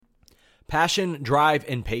Passion, drive,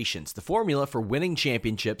 and patience. The formula for winning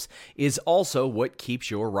championships is also what keeps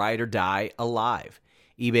your ride or die alive.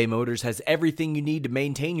 eBay Motors has everything you need to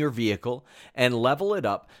maintain your vehicle and level it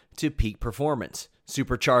up to peak performance.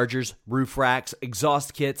 Superchargers, roof racks,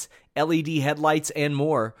 exhaust kits, LED headlights, and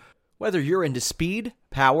more. Whether you're into speed,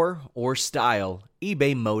 power, or style,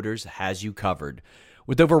 eBay Motors has you covered.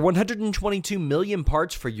 With over 122 million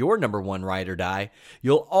parts for your number one ride or die,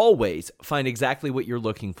 you'll always find exactly what you're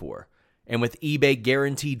looking for. And with eBay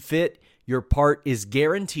Guaranteed Fit, your part is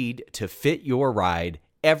guaranteed to fit your ride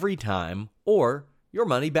every time or your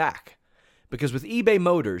money back. Because with eBay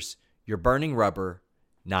Motors, you're burning rubber,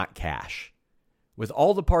 not cash. With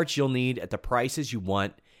all the parts you'll need at the prices you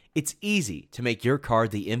want, it's easy to make your car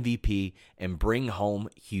the MVP and bring home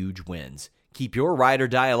huge wins. Keep your ride or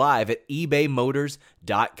die alive at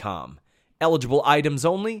ebaymotors.com. Eligible items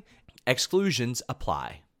only. Exclusions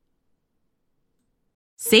apply.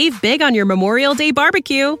 Save big on your Memorial Day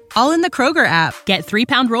barbecue, all in the Kroger app. Get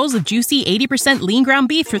 3-pound rolls of juicy 80% lean ground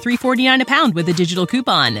beef for $3.49 a pound with a digital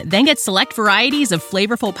coupon. Then get select varieties of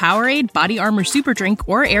flavorful Powerade, Body Armor Super Drink,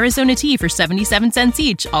 or Arizona tea for 77 cents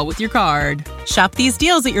each, all with your card. Shop these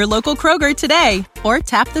deals at your local Kroger today, or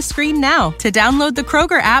tap the screen now to download the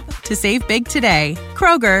Kroger app to save big today.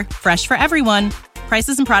 Kroger, fresh for everyone.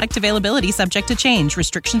 Prices and product availability subject to change.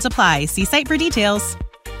 Restrictions apply. See site for details.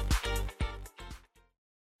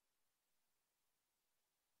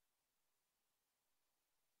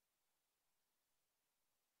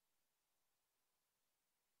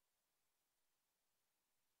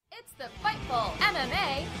 It's the Fightful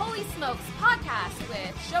MMA Holy Smokes podcast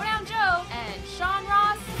with Showdown Joe and Sean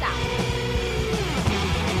Ross Sapp.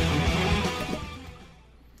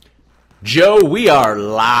 Joe, we are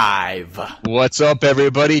live. What's up,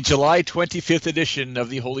 everybody? July 25th edition of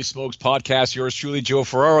the Holy Smokes podcast. Yours truly, Joe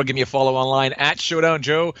Ferraro. Give me a follow online at Showdown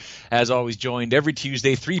Joe. As always, joined every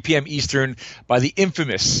Tuesday, 3 p.m. Eastern by the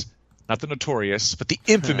infamous, not the notorious, but the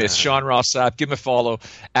infamous Sean Ross Sapp. Give him a follow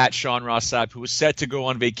at Sean Ross Sapp, who is set to go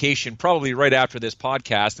on vacation probably right after this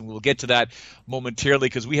podcast, and we'll get to that momentarily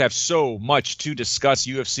because we have so much to discuss.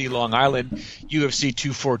 UFC Long Island, UFC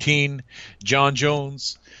 214, John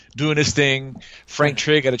Jones doing his thing. Frank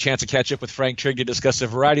Trigg, had a chance to catch up with Frank Trigg to discuss a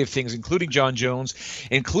variety of things, including John Jones,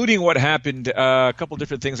 including what happened, a couple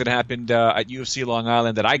different things that happened at UFC Long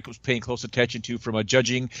Island that I was paying close attention to from a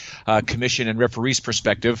judging commission and referees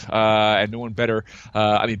perspective, and no one better.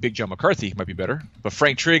 Big John McCarthy might be better, but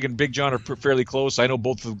Frank Trigg and Big John are fairly close. I know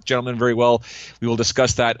both the gentlemen very well. We will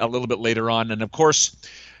discuss that a little bit later on. And, of course,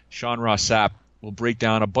 Sean Ross Sapp will break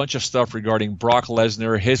down a bunch of stuff regarding Brock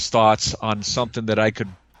Lesnar, his thoughts on something that I could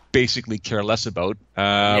basically care less about.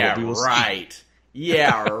 Yeah,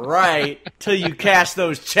 right. Till you cash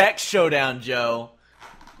those checks, Showdown Joe.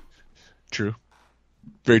 True.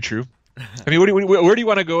 Very true. I mean, where do you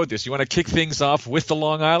want to go with this? You want to kick things off with the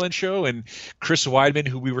Long Island show and Chris Weidman,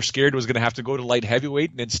 who we were scared was going to have to go to light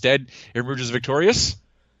heavyweight and instead emerges victorious?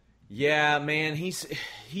 Yeah, man, he's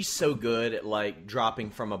so good at like dropping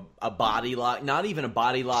from a body lock, not even a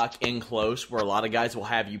body lock in close where a lot of guys will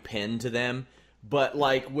have you pinned to them. But,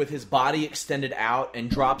 like, with his body extended out and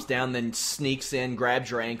drops down, then sneaks in, grabs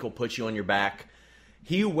your ankle, puts you on your back.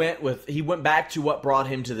 He went back to what brought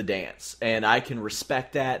him to the dance. And I can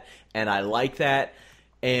respect that, and I like that.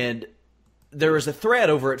 And there is a thread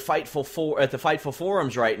over at the Fightful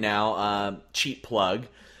forums right now, cheap plug.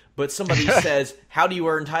 But somebody says, how do you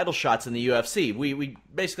earn title shots in the UFC? We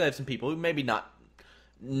basically have some people who maybe not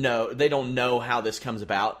know, they don't know how this comes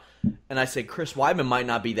about. And I say Chris Weidman might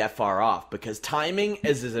not be that far off because timing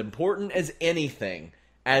is as important as anything,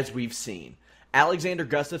 as we've seen. Alexander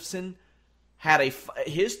Gustafsson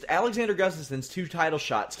Alexander Gustafsson's 2 title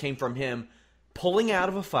shots came from him pulling out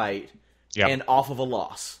of a fight and off of a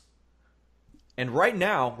loss. And right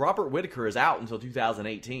now, Robert Whittaker is out until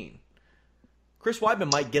 2018. Chris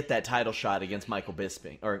Weidman might get that title shot against Michael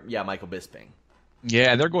Bisping.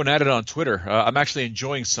 Yeah, and they're going at it on Twitter. I'm actually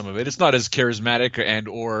enjoying some of it. It's not as charismatic and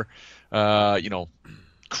or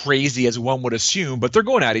crazy as one would assume, but they're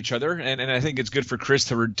going at each other, and I think it's good for Chris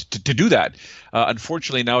to do that.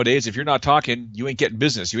 Unfortunately, nowadays, if you're not talking, you ain't getting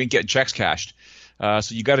business. You ain't getting checks cashed.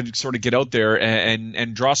 So you got to sort of get out there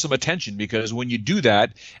and draw some attention, because when you do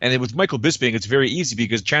that, and then with Michael Bisping, it's very easy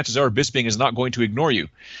because chances are Bisping is not going to ignore you.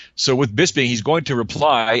 So with Bisping, he's going to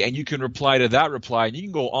reply, and you can reply to that reply, and you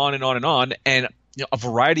can go on and on and on. And a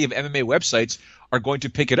variety of MMA websites are going to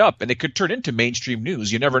pick it up, and it could turn into mainstream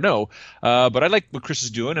news. You never know. But I like what Chris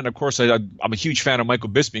is doing, and of course I'm a huge fan of Michael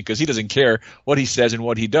Bisping because he doesn't care what he says and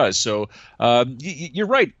what he does. So you're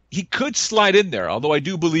right. He could slide in there, although I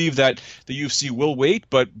do believe that the UFC will wait.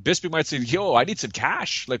 But Bisping might say, yo, I need some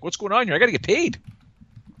cash. Like, what's going on here? I got to get paid.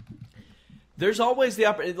 There's always the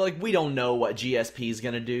opportunity. Like, we don't know what GSP is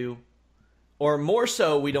going to do. Or more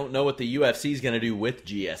so, we don't know what the UFC is going to do with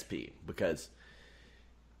GSP. Because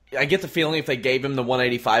I get the feeling if they gave him the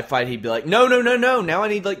 185 fight, he'd be like, no. Now I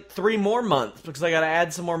need like 3 more months because I got to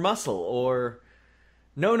add some more muscle. Or,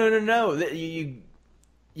 no. You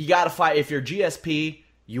got to fight. If you're GSP,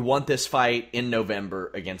 you want this fight in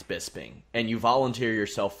November against Bisping. And you volunteer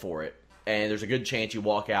yourself for it. And there's a good chance you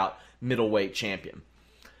walk out middleweight champion.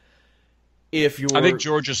 I think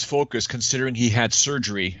George's focus, considering he had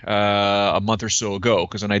surgery a month or so ago,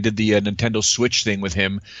 because when I did the Nintendo Switch thing with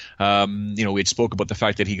him, we had spoke about the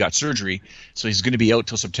fact that he got surgery, so he's going to be out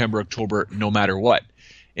till September, October, no matter what.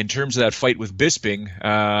 In terms of that fight with Bisping,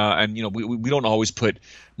 we don't always put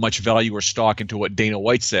much value or stock into what Dana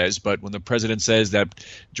White says, but when the president says that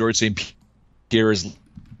George St. Pierre is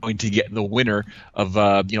going to get the winner of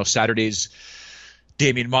Saturday's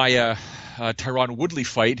Damian Maia Tyron Woodley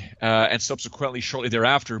fight, and subsequently shortly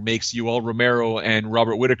thereafter makes Yoel Romero and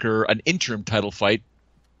Robert Whittaker an interim title fight,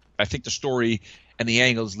 I think the story and the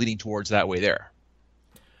angle is leading towards that way there.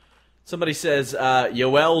 Somebody says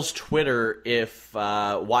Yoel's Twitter if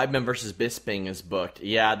Weidman versus Bisping is booked.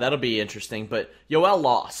 Yeah, that'll be interesting, but Yoel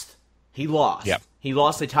lost. He lost. Yep. He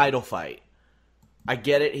lost a title fight. I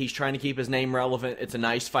get it. He's trying to keep his name relevant. It's a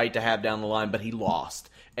nice fight to have down the line, but he lost.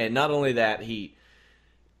 And not only that, he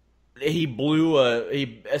blew what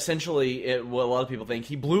a lot of people think,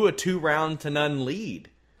 he blew a 2-0 lead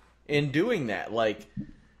in doing that. Like,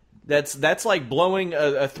 that's like blowing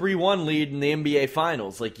a 3-1 lead in the NBA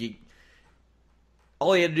Finals. Like,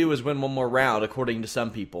 all he had to do was win one more round, according to some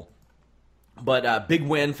people. But big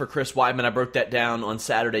win for Chris Weidman. I broke that down on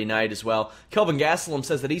Saturday night as well. Kelvin Gastelum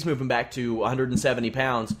says that he's moving back to 170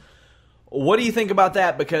 pounds. What do you think about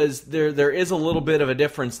that? Because there is a little bit of a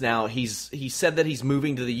difference now. He said that he's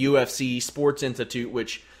moving to the UFC Sports Institute,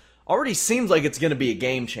 which already seems like it's going to be a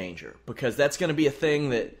game changer, because that's going to be a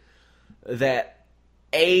thing that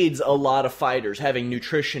aids a lot of fighters, having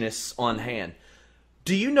nutritionists on hand.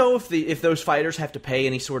 Do you know if those fighters have to pay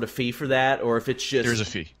any sort of fee for that, or if it's just... There's a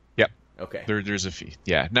fee. Yep. Okay. There's a fee.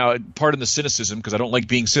 Yeah. Now, pardon the cynicism, because I don't like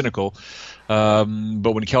being cynical, but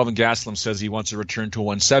when Kelvin Gastelum says he wants to return to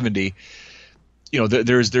 170,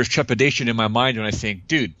 there's trepidation in my mind when I think,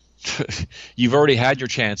 dude, you've already had your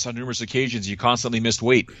chance on numerous occasions. You constantly missed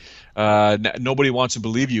weight. Nobody wants to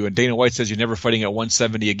believe you. And Dana White says you're never fighting at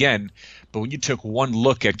 170 again. But when you took one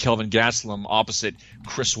look at Kelvin Gastelum opposite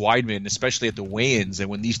Chris Weidman, especially at the weigh-ins, and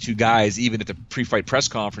when these two guys, even at the pre-fight press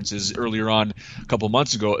conferences earlier on a couple of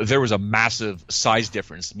months ago, there was a massive size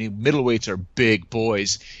difference. I mean, middleweights are big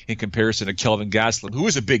boys in comparison to Kelvin Gastelum, who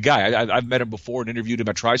is a big guy. I've met him before and interviewed him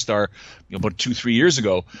at TriStar about 2-3 years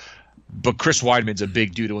ago. But Chris Weidman's a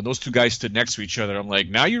big dude. And when those two guys stood next to each other, I'm like,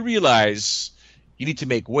 now you realize you need to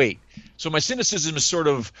make weight. So my cynicism is sort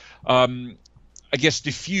of,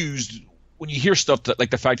 diffused when you hear stuff like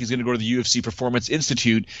the fact he's going to go to the UFC Performance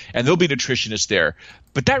Institute and there'll be nutritionists there.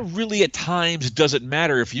 But that really at times doesn't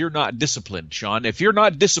matter if you're not disciplined, Sean. If you're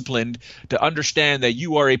not disciplined to understand that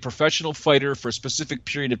you are a professional fighter for a specific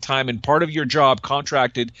period of time and part of your job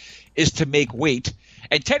contracted is to make weight,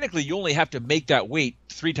 and technically you only have to make that weight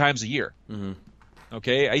 3 times a year. Mm-hmm.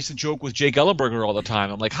 Okay, I used to joke with Jake Ellenberger all the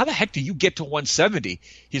time. I'm like, how the heck do you get to 170?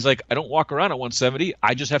 He's like, I don't walk around at 170.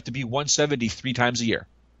 I just have to be 170 3 times a year.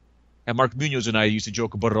 And Mark Munoz and I used to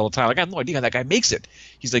joke about it all the time. Like, I have no idea how that guy makes it.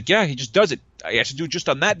 He's like, yeah, he just does it. I have to do it just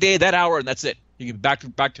on that day, that hour, and that's it. He can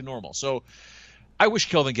get back to normal. So I wish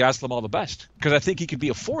Kelvin Gastelum all the best, because I think he could be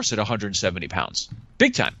a force at 170 pounds.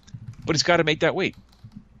 Big time. But he's got to make that weight.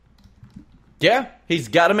 Yeah, he's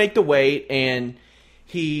got to make the weight, and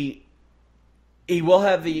he will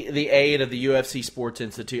have the aid of the UFC Sports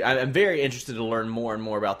Institute. I'm very interested to learn more and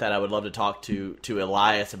more about that. I would love to talk to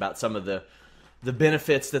Elias about some of the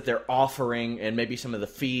benefits that they're offering and maybe some of the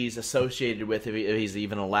fees associated with it if he's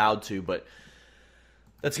even allowed to. But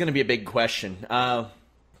that's going to be a big question.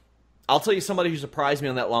 I'll tell you somebody who surprised me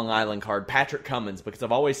on that Long Island card, Patrick Cummins, because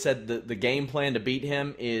I've always said the game plan to beat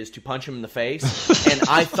him is to punch him in the face. And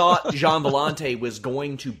I thought Jean Vellante was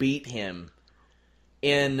going to beat him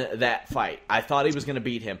in that fight. I thought he was going to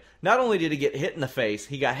beat him. Not only did he get hit in the face,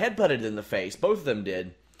 he got headbutted in the face. Both of them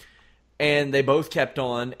did. And they both kept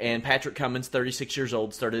on. And Patrick Cummins, 36 years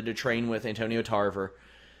old, started to train with Antonio Tarver.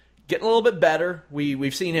 getting a little bit better.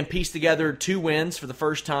 We've seen him piece together 2 wins for the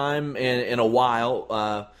first time in a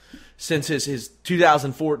while since his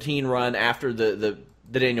 2014 run after the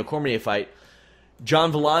Daniel Cormier fight.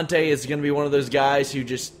 John Vellante is going to be one of those guys who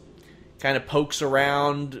just kind of pokes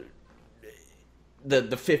around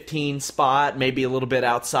the 15 spot, maybe a little bit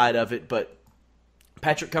outside of it, but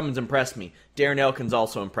Patrick Cummins impressed me. Darren Elkins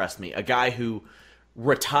also impressed me. A guy who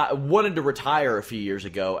wanted to retire a few years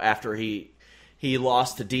ago after he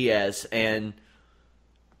lost to Diaz, and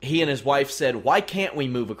he and his wife said, "Why can't we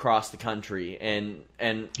move across the country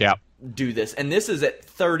and do this?" And this is at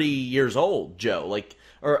 30 years old, Joe,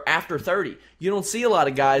 or after 30. You don't see a lot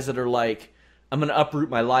of guys that are like, "I'm going to uproot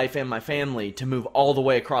my life and my family to move all the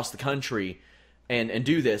way across the country and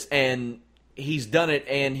do this." And he's done it,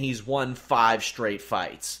 and he's won 5 straight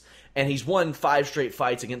fights. And he's won 5 straight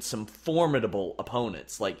fights against some formidable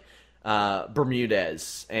opponents, like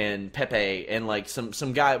Bermudez and Pepe, and like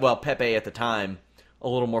some guy. Well, Pepe at the time a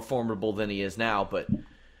little more formidable than he is now, but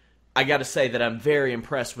I got to say that I'm very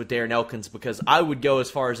impressed with Darren Elkins, because I would go as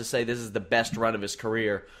far as to say this is the best run of his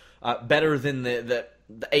career, better than the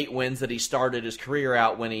 8 wins that he started his career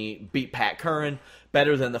out when he beat Pat Curran,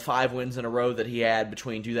 better than the 5 wins in a row that he had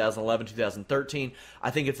between 2011 and 2013. I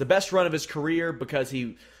think it's the best run of his career because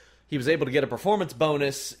he was able to get a performance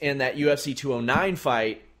bonus in that UFC 209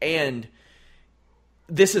 fight, and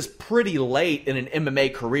this is pretty late in an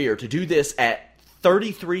MMA career. To do this at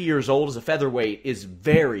 33 years old as a featherweight is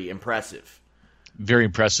very impressive. Very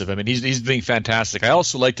impressive. I mean, he's being fantastic. I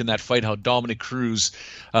also liked in that fight how Dominic Cruz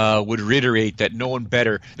would reiterate that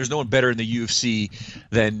there's no one better in the UFC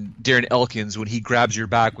than Darren Elkins when he grabs your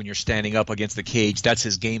back when you're standing up against the cage. That's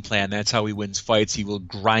his game plan. That's how he wins fights. He will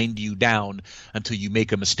grind you down until you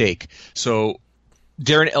make a mistake. So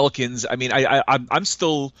Darren Elkins, I mean, I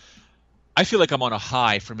feel like I'm on a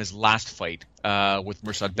high from his last fight with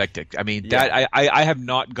Mirsad Bektic. I mean, that I have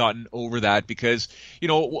not gotten over that, because, you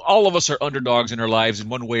know, all of us are underdogs in our lives in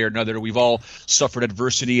one way or another. We've all suffered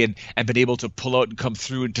adversity and been able to pull out and come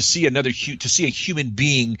through, and to see a human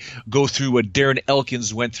being go through what Darren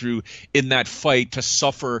Elkins went through in that fight, to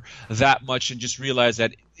suffer that much and just realize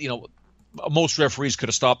that, you know, most referees could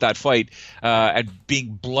have stopped that fight, and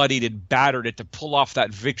being bloodied and battered, and to pull off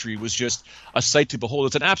that victory was just a sight to behold.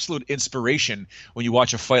 It's an absolute inspiration when you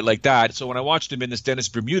watch a fight like that. So when I watched him in this Dennis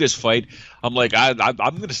Bermudez fight, I'm like, I'm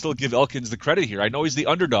going to still give Elkins the credit here. I know he's the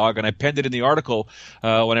underdog, and I penned it in the article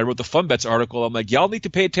when I wrote the Fun Bets article. I'm like, y'all need to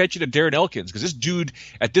pay attention to Darren Elkins, because this dude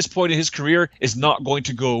at this point in his career is not going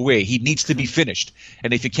to go away. He needs to be finished,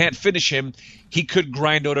 and if you can't finish him, he could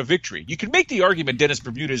grind out a victory. You can make the argument Dennis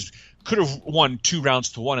Bermudez could have won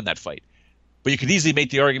 2-1 in that fight. But you could easily make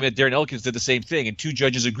the argument Darren Elkins did the same thing, and 2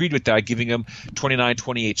 judges agreed with that, giving him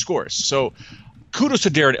 29-28 scores. So kudos to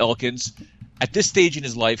Darren Elkins. At this stage in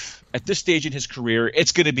his life, at this stage in his career,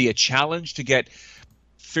 it's going to be a challenge to get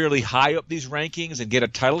fairly high up these rankings and get a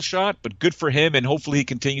title shot, but good for him, and hopefully he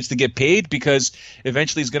continues to get paid, because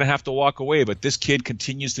eventually he's going to have to walk away. But this kid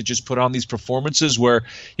continues to just put on these performances where,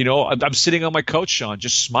 you know, I'm sitting on my couch, Sean,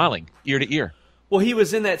 just smiling ear to ear. Well, he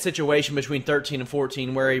was in that situation between 13 and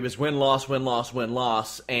 14 where he was win-loss, win-loss,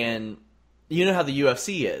 win-loss, and you know how the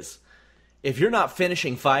UFC is. If you're not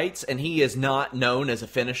finishing fights and he is not known as a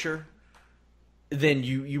finisher, then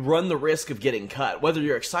you run the risk of getting cut, whether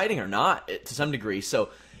you're exciting or not to some degree. So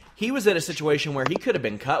he was in a situation where he could have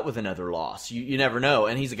been cut with another loss. You never know.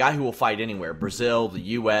 And he's a guy who will fight anywhere. Brazil, the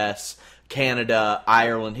U.S., Canada,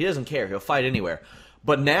 Ireland. He doesn't care. He'll fight anywhere.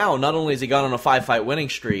 But now, not only has he gone on a 5-fight winning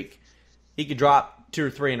streak, he could drop 2 or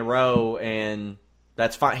 3 in a row, and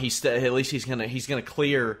that's fine. At least he's gonna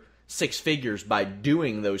clear 6 figures by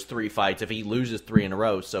doing those 3 fights if he loses 3 in a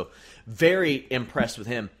row. So very impressed with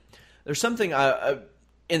him. There's something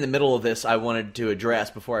in the middle of this I wanted to address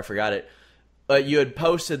before I forgot it. You had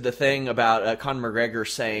posted the thing about Conor McGregor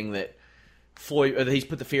saying that he's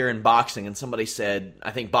put the fear in boxing, and somebody said,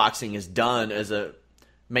 I think boxing is done as a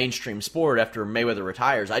mainstream sport after Mayweather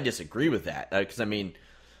retires. I disagree with that, because, I mean,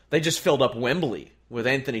 they just filled up Wembley with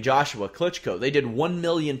Anthony Joshua, Klitschko. They did 1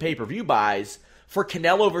 million pay-per-view buys for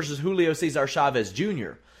Canelo versus Julio Cesar Chavez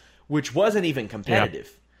Jr., which wasn't even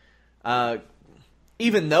competitive. Yeah.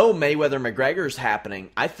 Even though Mayweather-McGregor is happening,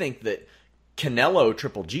 I think that Canelo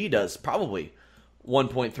Triple G does probably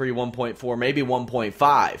 1.3, 1.4, maybe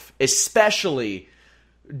 1.5, especially,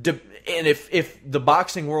 and if the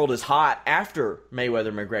boxing world is hot after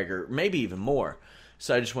Mayweather-McGregor, maybe even more.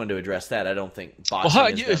 So I just wanted to address that. I don't think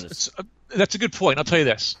boxing is done. That's a good point. I'll tell you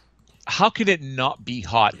this. How can it not be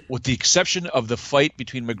hot, with the exception of the fight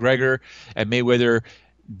between McGregor and Mayweather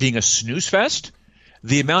being a snooze fest?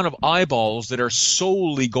 the amount of eyeballs that are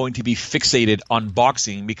solely going to be fixated on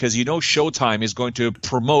boxing, because Showtime is going to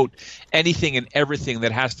promote anything and everything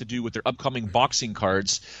that has to do with their upcoming boxing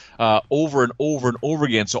cards over and over and over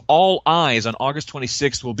again. So all eyes on August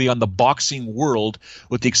 26th will be on the boxing world,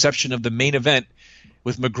 with the exception of the main event,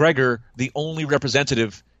 with McGregor the only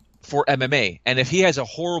representative for MMA. And if he has a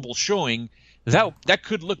horrible showing, that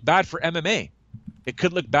could look bad for MMA. It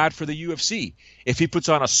could look bad for the UFC. If he puts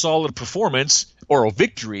on a solid performance or a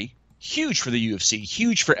victory, huge for the UFC,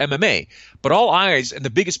 huge for MMA. But all eyes, and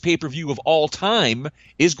the biggest pay-per-view of all time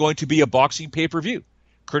is going to be a boxing pay-per-view,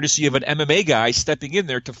 courtesy of an MMA guy stepping in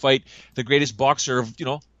there to fight the greatest boxer of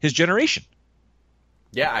his generation.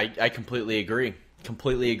 Yeah, I completely agree.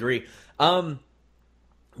 Completely agree. Did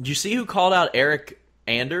you see who called out Eric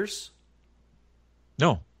Anders?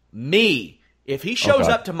 No. Me. If he shows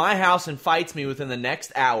up to my house and fights me within the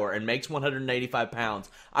next hour and makes 185 pounds,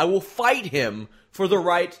 I will fight him for the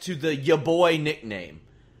right to the ya boy nickname.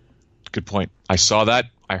 Good point. I saw that.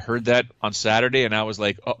 I heard that on Saturday, and I was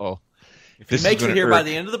like, uh-oh. If he makes it here by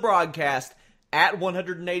the end of the broadcast at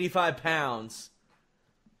 185 pounds,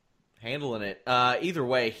 handling it. Either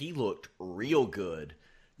way, he looked real good.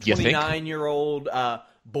 29-year-old,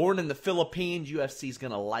 born in the Philippines. UFC's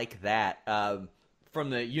going to like that. From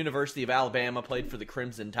the University of Alabama, played for the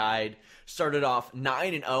Crimson Tide, started off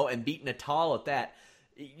 9-0 and beat Natal at that.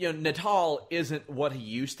 Natal isn't what he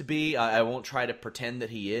used to be. I won't try to pretend that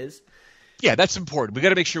he is. Yeah, that's important. We got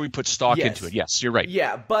to make sure we put stock into it. Yes, you're right.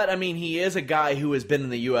 Yeah, but I mean, he is a guy who has been in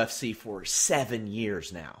the UFC for 7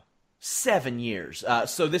 years now. 7 years.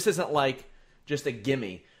 So this isn't like just a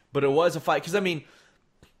gimme, but it was a fight. Because, I mean,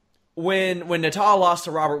 when Natal lost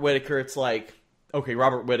to Robert Whittaker, it's like, okay,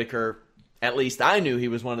 Robert Whittaker, at least I knew he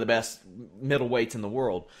was one of the best middleweights in the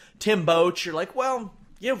world. Tim Boetsch, you're like, well,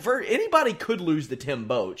 anybody could lose to Tim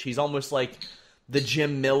Boetsch. He's almost like the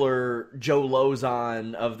Jim Miller, Joe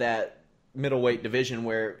Lozon of that middleweight division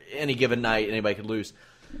where any given night anybody could lose.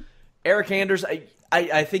 Eric Anders,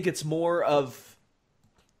 I think it's more of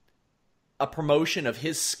a promotion of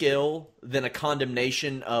his skill than a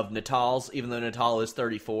condemnation of Natal's, even though Natal is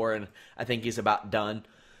 34 and I think he's about done.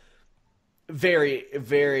 Very,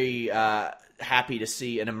 very happy to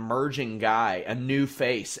see an emerging guy, a new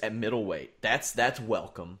face at middleweight. That's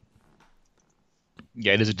welcome.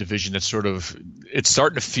 Yeah, it is a division that's it's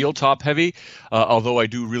starting to feel top heavy, although I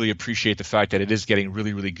do really appreciate the fact that it is getting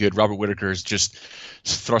really, really good. Robert Whittaker has just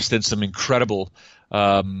thrust in some incredible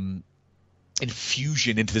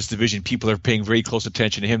infusion into this division. People are paying very close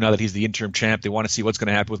attention to him now that he's the interim champ. They want to see what's going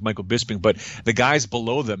to happen with Michael Bisping. But the guys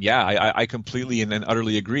below them, I completely and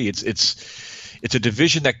utterly agree. It's a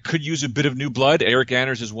division that could use a bit of new blood. Eric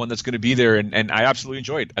Anders is one that's going to be there, and I absolutely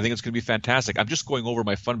enjoy it. I think it's going to be fantastic. I'm just going over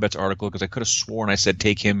my Fun Bets article because I could have sworn I said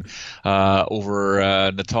take him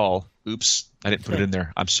over Natal. Oops, I didn't put it in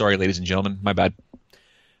there. I'm sorry, ladies and gentlemen. My bad.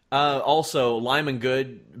 Also, Lyman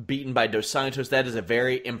Good beaten by Dos Santos. That is a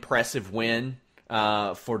very impressive win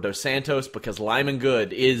for Dos Santos because Lyman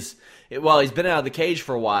Good while he's been out of the cage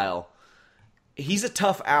for a while, he's a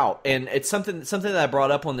tough out. And it's something that I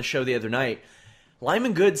brought up on the show the other night.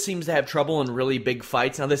 Lyman Good seems to have trouble in really big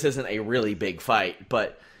fights. Now, this isn't a really big fight,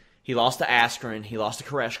 but he lost to Askren, he lost to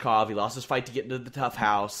Koreshkov, he lost his fight to get into the tough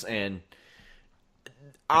house, and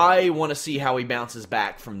I want to see how he bounces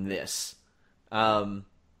back from this.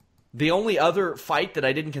 The only other fight that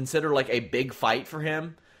I didn't consider like a big fight for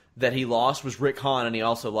him that he lost was Rick Hahn, and he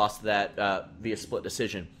also lost that via split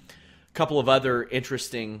decision. A couple of other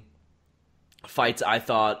interesting fights I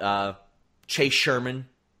thought. Chase Sherman,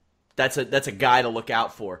 that's a guy to look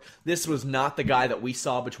out for. This was not the guy that we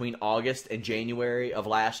saw between August and January of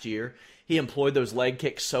last year. He employed those leg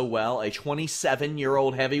kicks so well. A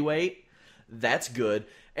 27-year-old heavyweight, that's good.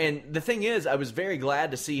 And the thing is, I was very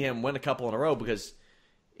glad to see him win a couple in a row because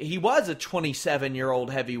he was a 27-year-old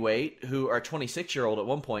heavyweight or 26-year-old at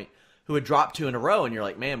one point who had dropped 2 in a row, and you're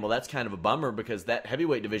like, man, well, that's kind of a bummer because that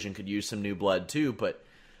heavyweight division could use some new blood too, but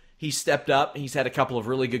he stepped up. He's had a couple of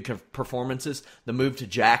really good performances. The move to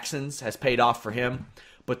Jackson's has paid off for him.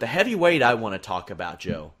 But the heavyweight I want to talk about,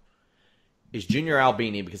 Joe, is Junior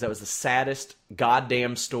Albini because that was the saddest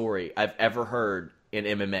goddamn story I've ever heard in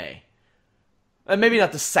MMA. Maybe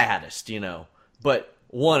not the saddest, but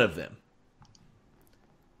one of them.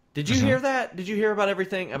 Did you hear that? Did you hear about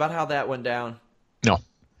everything, about how that went down? No.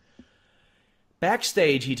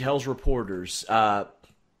 Backstage, he tells reporters,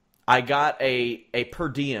 I got a per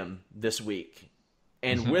diem this week,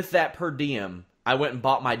 and with that per diem, I went and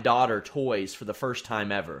bought my daughter toys for the first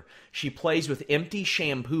time ever. She plays with empty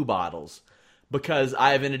shampoo bottles because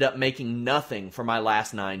I have ended up making nothing for my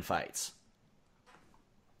last 9 fights.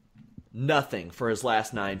 nothing for his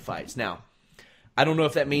last 9 fights. Now, I don't know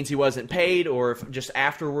if that means he wasn't paid or if just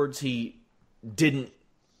afterwards he didn't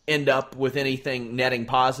end up with anything netting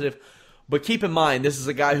positive. But keep in mind, this is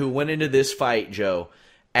a guy who went into this fight, Joe,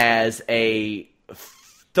 as a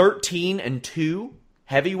 13-2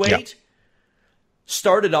 heavyweight. Yeah.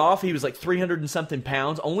 Started off, he was like 300 and something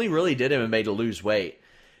pounds, only really did MMA to lose weight.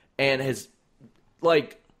 And has,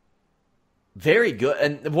 like, very good.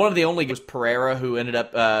 And one of the only was Pereira, who ended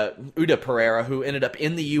up, Uda Pereira, who ended up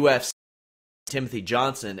in the UFC, Timothy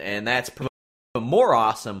Johnson. And that's more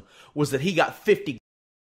awesome was that he got 50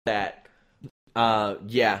 that.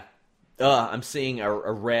 I'm seeing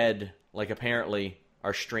a red, like apparently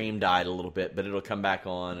our stream died a little bit, but it'll come back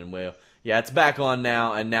on and it's back on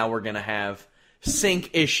now, and now we're going to have sync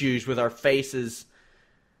issues with our faces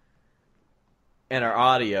and our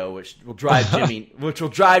audio, which will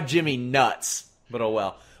drive Jimmy nuts, but oh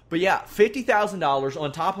well. But yeah, $50,000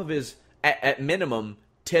 on top of his, at minimum,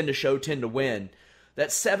 10 to show, 10 to win.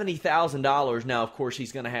 That's $70,000. Now, of course,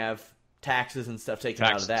 he's going to have taxes and stuff taken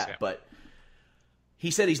out of that, yeah. But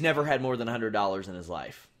he said he's never had more than $100 in his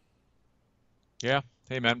life. Yeah.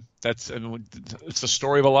 Hey, man, it's the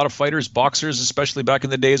story of a lot of fighters, boxers, especially back in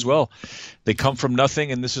the day as well. They come from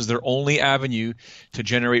nothing, and this is their only avenue to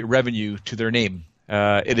generate revenue to their name.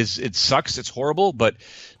 It sucks. It's horrible, but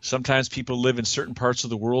sometimes people live in certain parts of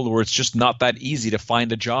the world where it's just not that easy to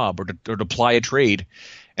find a job or to ply a trade,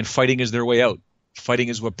 and fighting is their way out. Fighting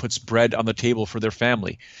is what puts bread on the table for their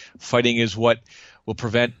family. Fighting is what will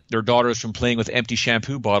prevent their daughters from playing with empty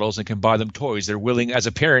shampoo bottles and can buy them toys. They're willing, as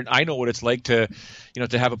a parent, I know what it's like to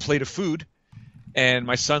have a plate of food, and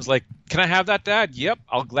my son's like, "Can I have that, Dad?" "Yep,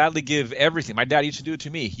 I'll gladly give everything." My dad used to do it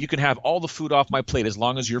to me. "You can have all the food off my plate as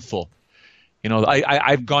long as you're full."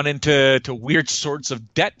 I've gone into weird sorts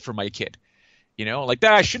of debt for my kid. Like,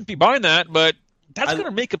 Dad, I shouldn't be buying that, but that's going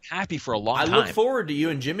to make him happy for a long time. I look forward to you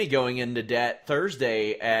and Jimmy going into debt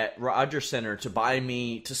Thursday at Rogers Center to buy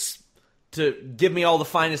me to give me all the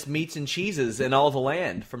finest meats and cheeses in all the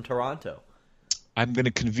land from Toronto. I'm going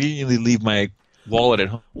to conveniently leave my wallet at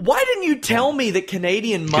home. Why didn't you tell me that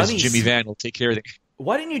Canadian money... Because Jimmy Van will take care of it.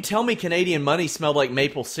 Why didn't you tell me Canadian money smelled like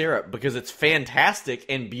maple syrup? Because it's fantastic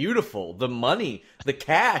and beautiful. The money, the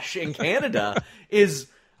cash in Canada is...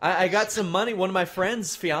 I got some money. One of my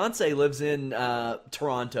friends' fiance lives in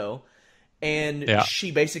Toronto, and she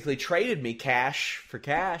basically traded me cash for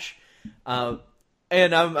cash.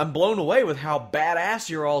 And I'm blown away with how badass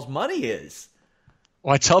your all's money is.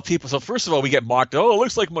 Well, I tell people, so first of all, we get mocked. "Oh, it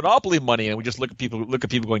looks like Monopoly money," and we just look at people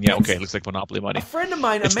going, "Yeah, okay, it looks like Monopoly money." A friend of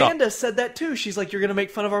mine, Amanda, said that too. She's like, "You're going to make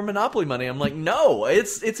fun of our Monopoly money." I'm like, "No,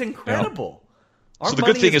 it's incredible." So the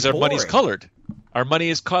good thing is our money's colored. Our money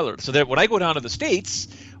is colored, so that when I go down to the States,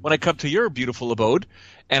 when I come to your beautiful abode,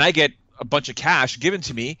 and I get a bunch of cash given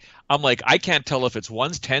to me, I'm like, I can't tell if it's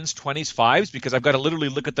ones, tens, 20s, 5s, because I've got to literally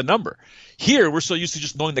look at the number. Here, we're so used to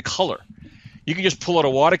just knowing the color. You can just pull out a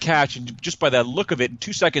wad of cash and just by that look of it, in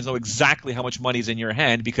 2 seconds, know exactly how much money is in your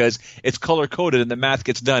hand because it's color-coded and the math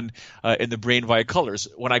gets done in the brain via colors.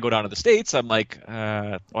 When I go down to the States, I'm like,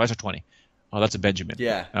 that's a 20. Oh, that's a Benjamin.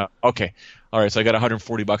 Yeah. Okay. All right, so I got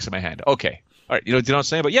 $140 in my hand. Okay. All right, you know what I'm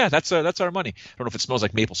saying? But yeah, that's our money. I don't know if it smells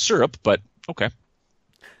like maple syrup, but okay.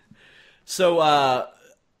 So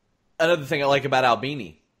another thing I like about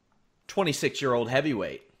Albini, 26-year-old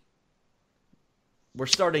heavyweight. We're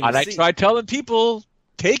starting to see. I tried telling people,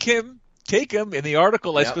 take him. In the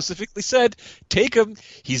article, I specifically said, take him.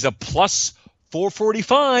 He's a plus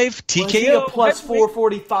 445 TKO. Was he a plus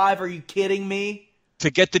 445? Are you kidding me? To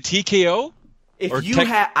get the TKO?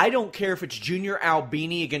 I don't care if it's Junior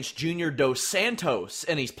Albini against Junior Dos Santos,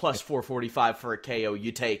 and he's plus 445 for a KO.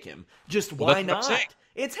 You take him. Just why not?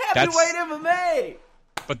 It's heavyweight MMA.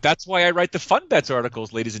 But that's why I write the Fun Bets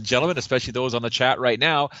articles, ladies and gentlemen, especially those on the chat right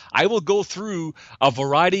now. I will go through a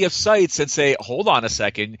variety of sites and say, hold on a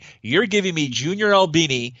second. You're giving me Junior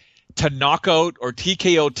Albini to knock out or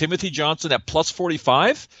TKO Timothy Johnson at plus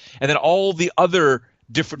 45, and then all the other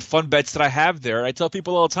different fun bets that I have there. I tell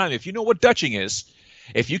people all the time, if you know what Dutching is,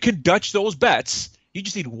 if you can Dutch those bets, you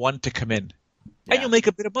just need one to come in, and you'll make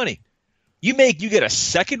a bit of money. You get a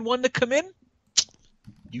second one to come in,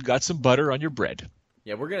 you got some butter on your bread.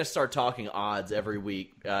 Yeah, we're going to start talking odds every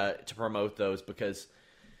week to promote those because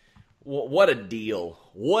what a deal.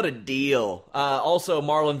 What a deal. Also,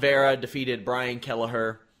 Marlon Vera defeated Brian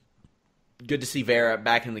Kelleher. Good to see Vera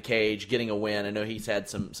back in the cage, getting a win. I know he's had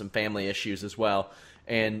some family issues as well.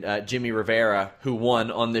 And Jimmy Rivera, who won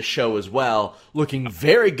on this show as well, looking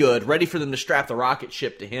very good, ready for them to strap the rocket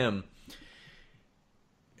ship to him.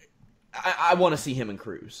 I want to see him and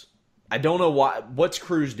Cruz. I don't know what's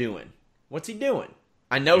Cruz doing. What's he doing?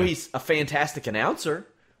 I know he's a fantastic announcer,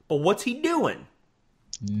 but what's he doing?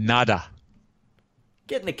 Nada.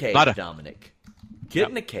 Get in the cage, Nada. Dominic. Get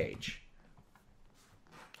in the cage.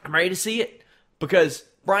 I'm ready to see it because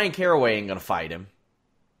Brian Caraway ain't going to fight him.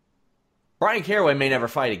 Brian Caraway may never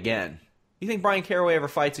fight again. You think Brian Caraway ever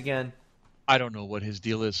fights again? I don't know what his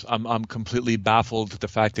deal is. I'm completely baffled at the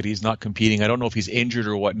fact that he's not competing. I don't know if he's injured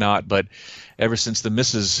or whatnot, but ever since the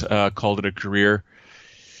missus called it a career,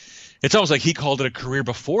 it's almost like he called it a career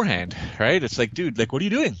beforehand, right? It's like, dude, like, what are you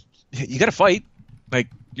doing? You got to fight. Like,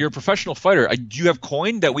 you're a professional fighter. Do you have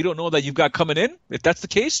coin that we don't know that you've got coming in? If that's the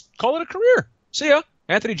case, call it a career. See ya.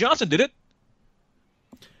 Anthony Johnson did it.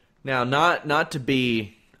 Now, not to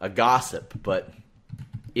be a gossip, but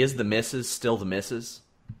is the missus still the missus?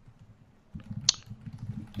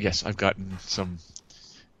 Yes, I've gotten some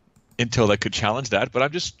intel that could challenge that, but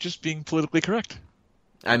I'm just being politically correct.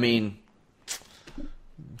 I mean,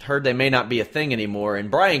 heard they may not be a thing anymore. And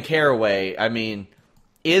Brian Caraway, I mean,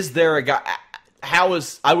 is there a guy?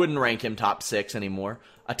 I wouldn't rank him top 6 anymore.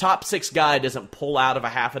 A top 6 guy doesn't pull out of a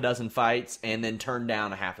half a dozen fights and then turn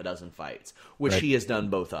down a half a dozen fights, which he has done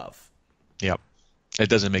both of. Yep. It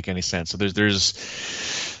doesn't make any sense. So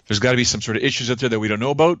there's got to be some sort of issues out there that we don't know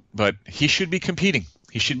about, but he should be competing.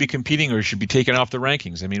 He should be competing or he should be taken off the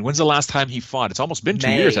rankings. I mean, when's the last time he fought? It's almost been 2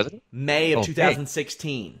 years, hasn't it? May of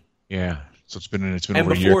 2016. Yeah. So it's been and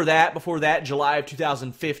over a year. Before that, July of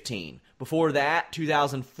 2015. Before that,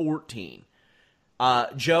 2014.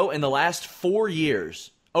 Joe, in the last 4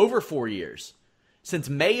 years, over 4 years, since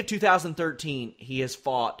May of 2013, he has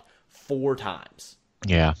fought 4 times.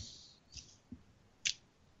 Yeah.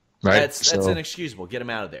 Right. That's inexcusable. Get him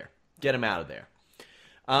out of there. Get him out of there.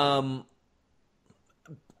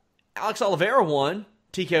 Alex Oliveira won.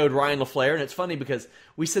 TKO'd Ryan LaFleur, and it's funny because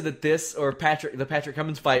we said that the Patrick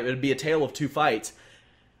Cummins fight would be a tale of 2 fights.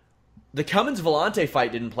 The Cummins-Vellante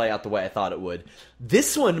fight didn't play out the way I thought it would.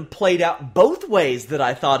 This one played out both ways that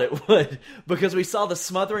I thought it would because we saw the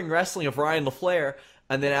smothering wrestling of Ryan LaFleur,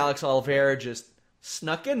 and then Alex Oliveira just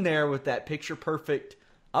snuck in there with that picture-perfect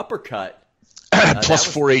uppercut. Plus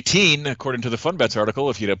 418, according to the Funbets article.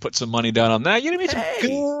 If you'd have put some money down on that, you'd have made some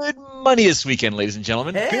good money this weekend, ladies and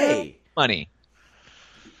gentlemen. Good money.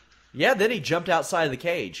 Yeah, then he jumped outside of the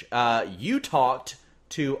cage. You talked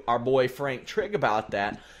to our boy Frank Trigg about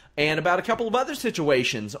that and about a couple of other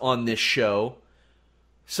situations on this show.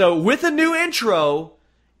 So with a new intro,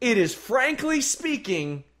 it is Frankly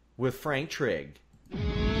Speaking with Frank Trigg.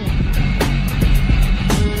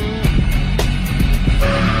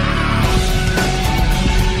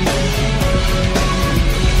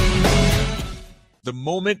 The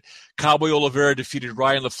moment Cowboy Oliveira defeated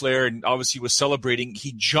Ryan LaFleur and obviously was celebrating,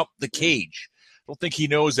 he jumped the cage. I don't think he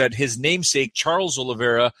knows that his namesake, Charles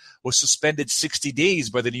Oliveira, was suspended 60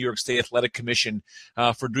 days by the New York State Athletic Commission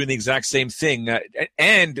for doing the exact same thing.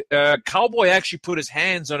 And Cowboy actually put his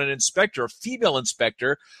hands on an inspector, a female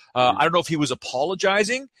inspector. I don't know if he was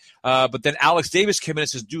apologizing, but then Alex Davis came in and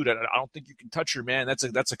says, dude, I don't think you can touch her, man.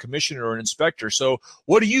 That's a commissioner or an inspector. So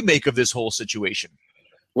what do you make of this whole situation?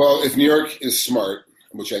 Well, if New York is smart,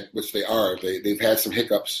 which they are, they've had some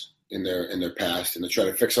hiccups in their past, and they're trying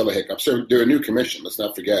to fix all the hiccups. They're a new commission. Let's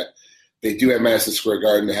not forget they do have Madison Square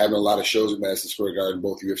Garden. They're having a lot of shows at Madison Square Garden,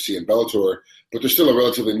 both UFC and Bellator, but they're still a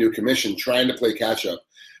relatively new commission trying to play catch up.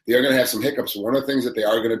 They are going to have some hiccups. One of the things that they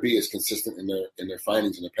are going to be is consistent in their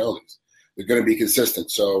findings and their penalties. They're going to be consistent.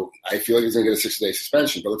 So I feel like he's going to get a 60-day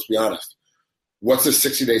suspension. But let's be honest, what's a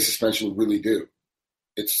 60-day suspension really do?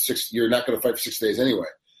 You're not going to fight for 6 days anyway.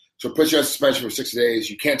 So it puts you on suspension for 60 days.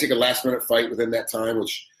 You can't take a last-minute fight within that time,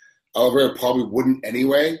 which Oliveira probably wouldn't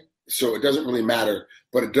anyway. So it doesn't really matter.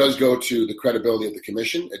 But it does go to the credibility of the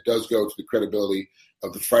commission. It does go to the credibility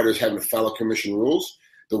of the fighters having to follow commission rules.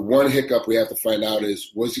 The one hiccup we have to find out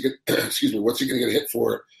is, what's he going to get hit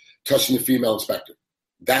for touching the female inspector?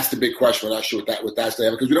 That's the big question. We're not sure what that's going to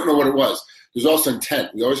happen because we don't know what it was. There's also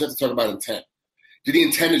intent. We always have to talk about intent. Did he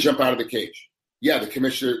intend to jump out of the cage? Yeah, the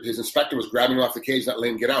commissioner, his inspector was grabbing him off the cage, not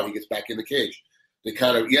letting him get out. He gets back in the cage. They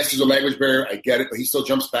yes, there's a language barrier. I get it, but he still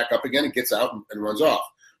jumps back up again and gets out and runs off.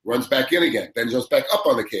 Runs back in again, then jumps back up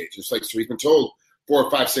on the cage. It's like, so he's been told 4 or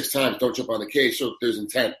 5, 6 times, don't jump on the cage. So there's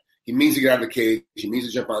intent. He means to get out of the cage. He means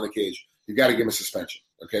to jump on the cage. You've got to give him a suspension,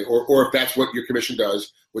 okay? Or if that's what your commission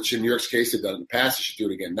does, which in New York's case they've done in the past, they should do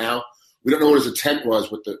it again now. We don't know what his intent was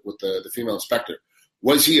with the female inspector.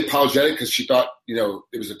 Was he apologetic because she thought,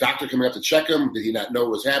 it was a doctor coming up to check him? Did he not know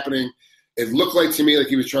what was happening? It looked like to me like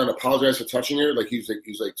he was trying to apologize for touching her, like he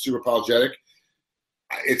was super apologetic.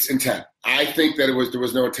 It's intent. I think that there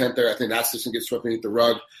was no intent there. I think that's just going to get swept beneath the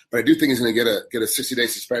rug. But I do think he's going to get a 60-day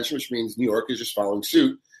suspension, which means New York is just following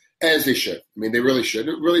suit. As they should. I mean, they really should.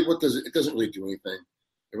 It doesn't really do anything.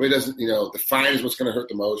 It really doesn't, the fine is what's going to hurt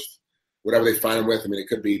the most. Whatever they fine them with, I mean, it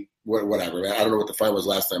could be whatever. I don't know what the fine was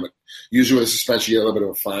last time. But usually with a suspension, you get a little bit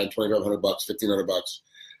of a fine, $2,500, $1,500.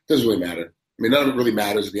 Doesn't really matter. I mean, none of it really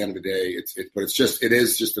matters at the end of the day. But it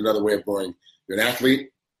is just another way of going. You're an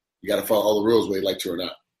athlete. You got to follow all the rules, whether you like to or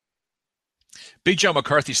not. Big John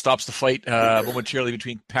McCarthy stops the fight momentarily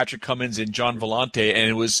between Patrick Cummins and John Vellante, and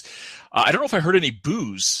it was I don't know if I heard any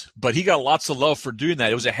boos, but he got lots of love for doing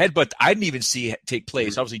that. It was a headbutt I didn't even see take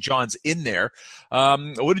place. Obviously, John's in there.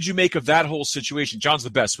 What did you make of that whole situation? John's the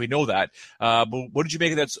best. We know that. But what did you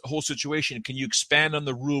make of that whole situation? Can you expand on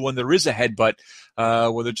the rule when there is a headbutt,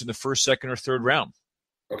 whether it's in the first, second, or third round?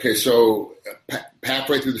 Okay, so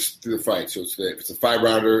halfway through the fight. So it's a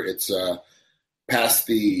 5-rounder. It's past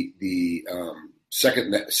the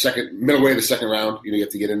second middle way of the second round. You have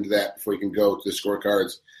to get into that before you can go to the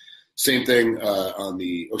scorecards. Same thing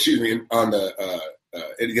you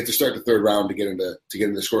get to start the third round to get into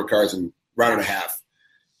the scorecards, and round and a half,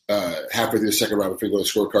 halfway through the second round before you go to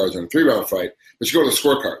scorecards on a 3-round fight. But you go to the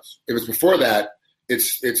scorecards. If it's before that,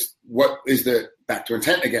 it's what is the back to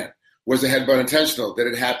intent again. Was the headbutt intentional? Did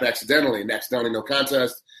it happen accidentally? And accidentally no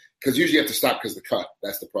contest? Because usually you have to stop because of the cut.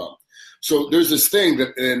 That's the problem. So there's this thing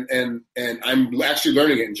that, and I'm actually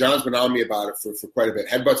learning it, and John's been on me about it for quite a bit.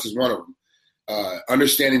 Headbutts is one of them.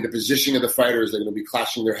 Understanding the positioning of the fighters, they're going to be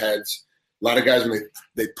clashing their heads. A lot of guys, when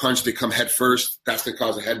they punch, they come head first. That's going to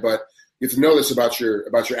cause a headbutt. You have to know this about your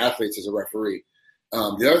athletes as a referee.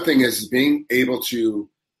 The other thing is being able to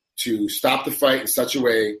stop the fight in such a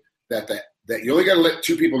way that you only got to let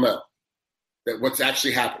 2 people know that what's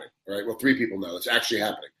actually happening. Right? Well, 3 people know it's actually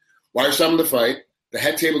happening. Why you're stopping the fight? The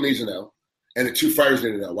head table needs to know, and the 2 fighters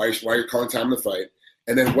need to know why you're calling time in the fight,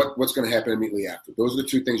 and then what's going to happen immediately after. Those are the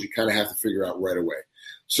 2 things you kind of have to figure out right away.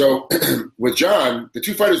 So with John, the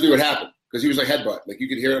 2 fighters knew what happened because he was like headbutt. Like you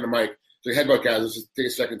could hear it on the mic. So headbutt, guys, let's just take a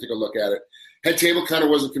second, take a look at it. Head table kind of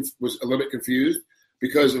was a little bit confused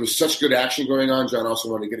because it was such good action going on. John also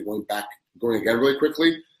wanted to get it going again really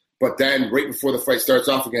quickly. But then right before the fight starts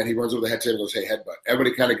off again, he runs over the head table and goes, hey, headbutt.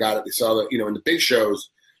 Everybody kind of got it. They saw that, in the big shows,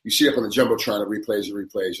 you see up on the Jumbotron, it replays. You're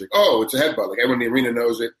like, oh, it's a headbutt. Like everyone in the arena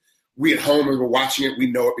knows it. We at home, when we're watching it,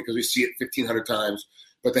 we know it because we see it 1,500 times.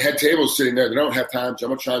 But the head table is sitting there. They don't have time.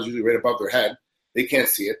 Jumbotron's usually right above their head. They can't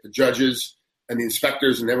see it. The judges and the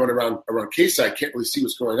inspectors and everyone around K-side can't really see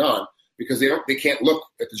what's going on because they can't look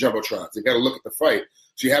at the Jumbotrons. They've got to look at the fight.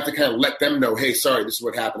 So you have to kind of let them know, hey, sorry, this is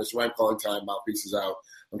what happened. This is why I'm calling time. Mouthpiece is out.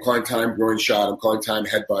 I'm calling time groin shot. I'm calling time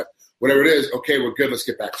headbutt. Whatever it is, okay, we're good. Let's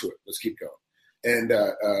get back to it. Let's keep going. And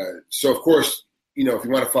so, of course, if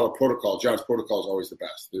you want to follow protocol, John's protocol is always the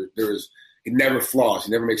best. He never flaws.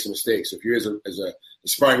 He never makes a mistake. So if you as a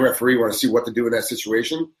sparring referee want to see what to do in that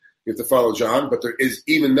situation, you have to follow John. But there is,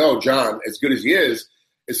 even though John, as good as he is,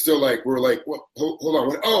 it's still like, we're like, well, hold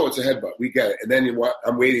on. Oh, it's a headbutt. We get it. And then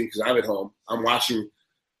I'm waiting because I'm at home. I'm watching.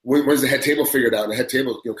 When's the head table figured out? And the head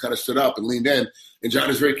table kind of stood up and leaned in. And John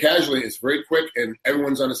is very casually. It's very quick. And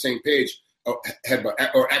everyone's on the same page. Oh, headbutt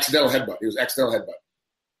or accidental headbutt. It was accidental headbutt.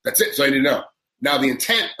 That's it. So I didn't know. Now the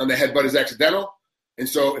intent on the headbutt is accidental. And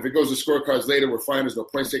so if it goes to scorecards later, we're fine. There's no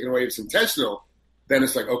points taken away. If it's intentional, then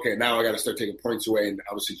it's like, okay, now I got to start taking points away. And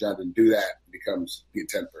obviously John didn't do that. It becomes the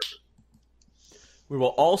intent person. We will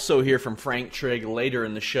also hear from Frank Trigg later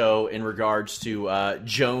in the show in regards to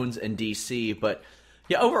Jones and DC. But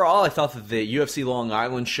yeah, overall, I thought that the UFC Long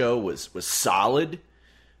Island show was solid.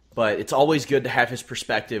 But it's always good to have his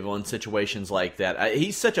perspective on situations like that.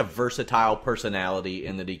 He's such a versatile personality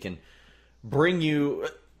in that he can bring you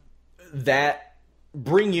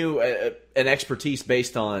an expertise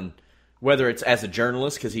based on whether it's as a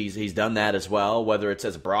journalist, because he's done that as well, whether it's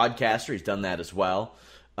as a broadcaster, he's done that as well,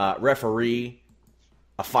 referee,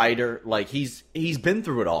 a fighter. Like he's been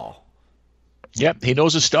through it all. Yep, he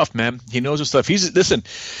knows his stuff, man. He knows his stuff.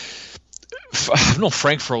 I've known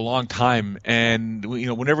Frank for a long time, and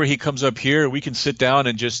whenever he comes up here, we can sit down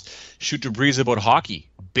and just shoot the breeze about hockey,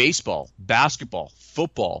 baseball, basketball,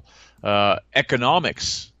 football,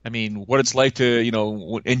 economics. I mean, what it's like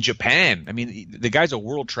to in Japan. I mean, the guy's a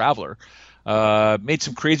world traveler. Made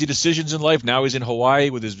some crazy decisions in life. Now he's in Hawaii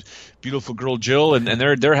with his beautiful girl Jill, and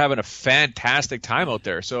they're having a fantastic time out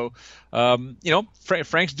there. So,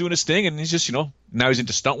 Frank's doing his thing, and he's just now he's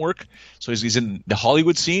into stunt work. So he's in the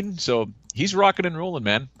Hollywood scene. So he's rocking and rolling,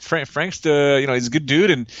 man. Frank's he's a good dude,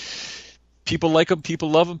 and people like him, people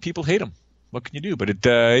love him, people hate him. what can you do? But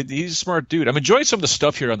he's a smart dude. I'm enjoying some of the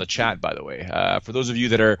stuff here on the chat, by the way. For those of you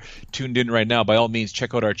that are tuned in right now, by all means,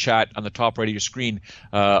 check out our chat on the top right of your screen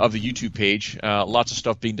of the YouTube page. Lots of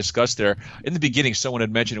stuff being discussed there. In the beginning, someone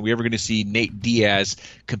had mentioned, are we ever going to see Nate Diaz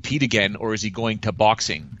compete again, or is he going to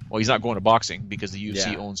boxing? Well, he's not going to boxing because the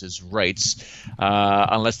UFC owns his rights.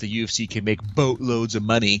 Unless the UFC can make boatloads of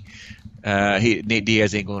money, Nate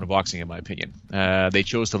Diaz ain't going to boxing, in my opinion. They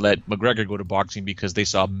chose to let McGregor go to boxing because they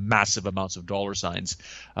saw massive amounts of dollar signs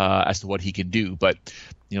as to what he can do. But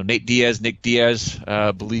Nick Diaz,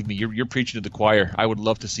 believe me, you're preaching to the choir. I would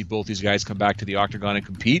love to see both these guys come back to the octagon and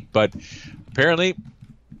compete, but apparently,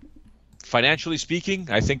 financially speaking,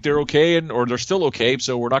 I think they're okay, or they're still okay,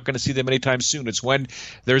 so we're not going to see them anytime soon. It's when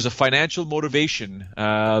there's a financial motivation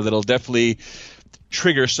that'll definitely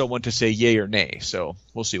trigger someone to say yay or nay. So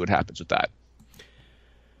we'll see what happens with that.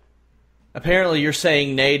 Apparently you're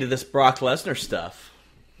saying nay to this Brock Lesnar stuff.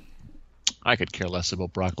 I could care less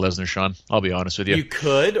about Brock Lesnar, Sean. I'll be honest with you. You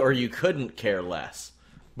could or you couldn't care less.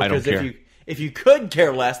 Because I don't care. If you could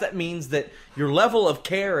care less, that means that your level of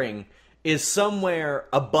caring is somewhere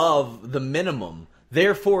above the minimum.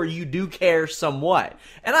 Therefore, you do care somewhat.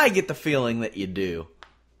 And I get the feeling that you do.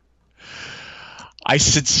 I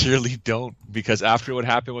sincerely don't, because after what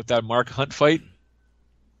happened with that Mark Hunt fight,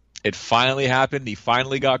 it finally happened. He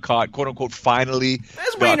finally got caught, quote unquote, finally.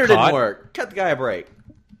 His wiener didn't work. Cut the guy a break.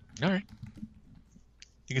 All right.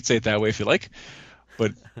 You can say it that way if you like.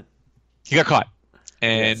 But he got caught.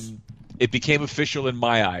 And it became official in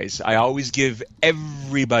my eyes. I always give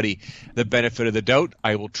everybody the benefit of the doubt.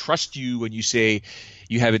 I will trust you when you say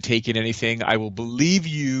you haven't taken anything. I will believe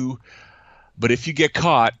you. But if you get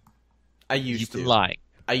caught, you've been lying.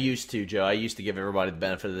 I used to, Joe. I used to give everybody the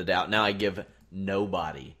benefit of the doubt. Now I give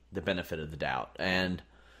nobody the benefit of the doubt. And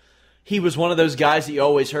he was one of those guys that you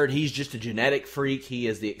always heard, he's just a genetic freak. He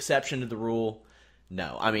is the exception to the rule.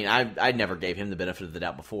 No, I mean, I never gave him the benefit of the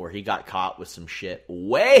doubt before. He got caught with some shit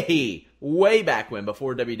way back when,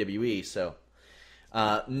 before WWE. So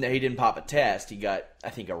he didn't pop a test. He got, I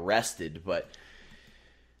think, arrested. But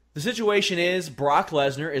the situation is, Brock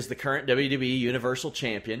Lesnar is the current WWE Universal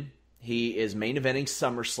Champion. He is main eventing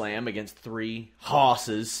SummerSlam against three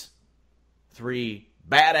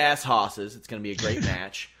badass hosses. It's going to be a great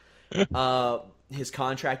match. His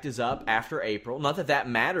contract is up after April. Not that that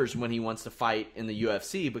matters when he wants to fight in the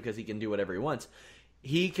UFC, because he can do whatever he wants.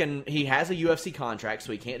 He has a UFC contract,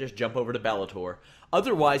 so he can't just jump over to Bellator.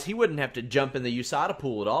 Otherwise, he wouldn't have to jump in the USADA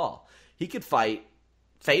pool at all. He could fight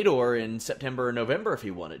Fedor in September or November if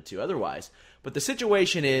he wanted to, otherwise. But the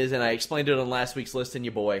situation is, and I explained it on last week's Listen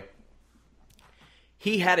Ya Boy,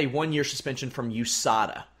 he had a 1-year suspension from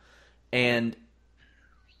USADA. And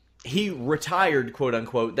he retired, quote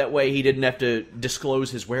unquote. That way he didn't have to disclose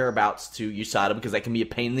his whereabouts to USADA, because that can be a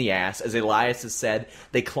pain in the ass. As Elias has said,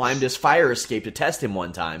 they climbed his fire escape to test him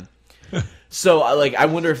one time. So, I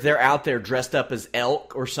wonder if they're out there dressed up as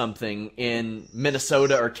elk or something in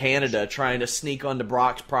Minnesota or Canada trying to sneak onto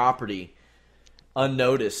Brock's property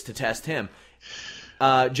unnoticed to test him.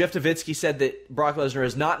 Jeff Davitsky said that Brock Lesnar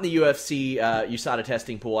is not in the UFC USADA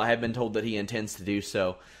testing pool. I have been told that he intends to do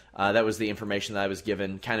so. That was the information that I was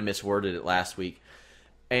given. Kind of misworded it last week.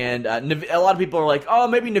 And a lot of people are like, oh,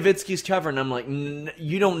 maybe Nowitzki's covering. I'm like,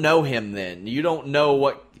 you don't know him then. You don't know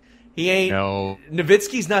what... He ain't... No.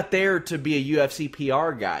 Nowitzki's not there to be a UFC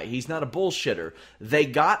PR guy. He's not a bullshitter. They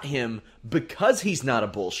got him because he's not a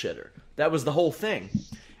bullshitter. That was the whole thing.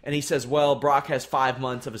 And he says, well, Brock has 5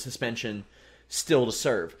 months of a suspension still to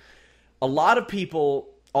serve. A lot of people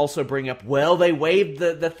also bring up, well, they waived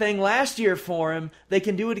the thing last year for him. They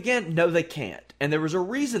can do it again. No, they can't. And there was a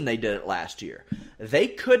reason they did it last year. They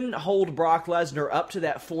couldn't hold Brock Lesnar up to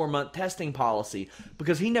that 4-month testing policy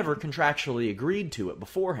because he never contractually agreed to it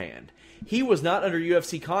beforehand. He was not under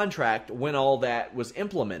UFC contract when all that was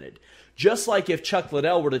implemented. Just like if Chuck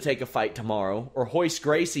Liddell were to take a fight tomorrow, or Royce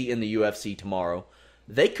Gracie in the UFC tomorrow,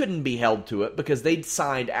 they couldn't be held to it because they'd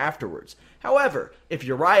signed afterwards. However, if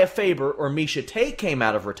Uriah Faber or Miesha Tate came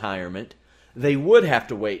out of retirement, they would have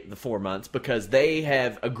to wait the 4 months because they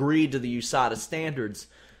have agreed to the USADA standards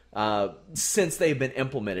since they've been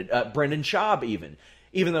implemented. Brendan Schaub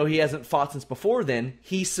even though he hasn't fought since before then,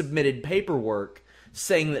 he submitted paperwork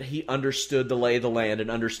saying that he understood the lay of the land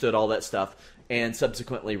and understood all that stuff, and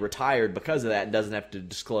subsequently retired because of that and doesn't have to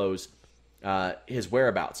disclose his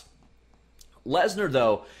whereabouts. Lesnar,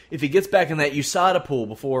 though, if he gets back in that USADA pool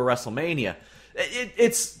before WrestleMania,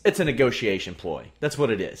 it's a negotiation ploy. That's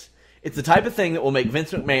what it is. It's the type of thing that will make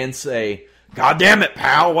Vince McMahon say, God damn it,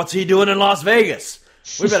 pal, what's he doing in Las Vegas?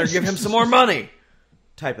 We better give him some more money.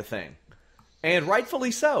 Type of thing. And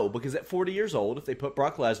rightfully so, because at 40 years old, if they put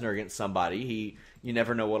Brock Lesnar against somebody, you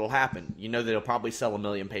never know what'll happen. You know that he'll probably sell 1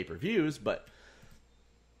 million pay-per-views, but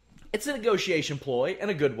it's a negotiation ploy,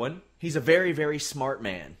 and a good one. He's a very, very smart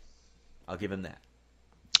man. I'll give him that.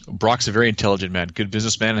 Brock's a very intelligent man, good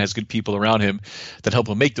businessman, and has good people around him that help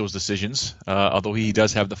him make those decisions, although he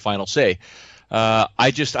does have the final say.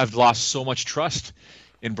 I've lost so much trust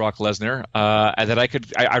in Brock Lesnar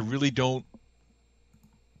that I really don't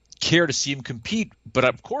care to see him compete, but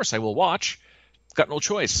of course I will watch. Got no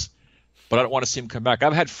choice. But I don't want to see him come back.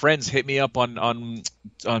 I've had friends hit me up on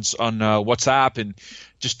WhatsApp and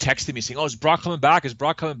just texting me saying, "Oh, is Brock coming back? Is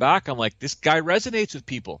Brock coming back?" I'm like, this guy resonates with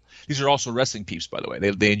people. These are also wrestling peeps, by the way.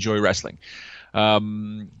 They enjoy wrestling.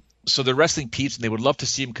 So they're wrestling peeps, and they would love to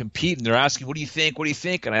see him compete. And they're asking, "What do you think? What do you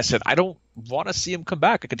think?" And I said, I don't want to see him come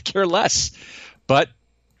back. I could care less. But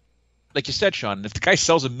like you said, Sean, if the guy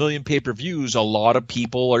sells 1 million pay-per-views, a lot of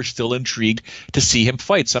people are still intrigued to see him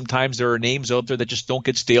fight. Sometimes there are names out there that just don't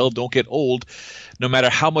get stale, don't get old, no matter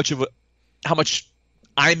how much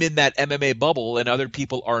I'm in that MMA bubble and other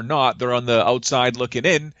people are not. They're on the outside looking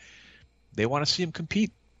in. They want to see him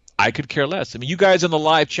compete. I could care less. I mean, you guys in the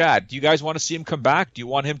live chat, do you guys want to see him come back? Do you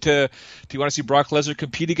want to see Brock Lesnar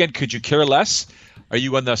compete again? Could you care less? Are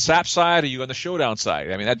you on the SAP side? Are you on the Showdown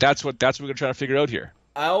side? I mean, that's what we're going to try to figure out here.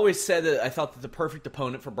 I always said that I thought that the perfect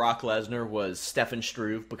opponent for Brock Lesnar was Stefan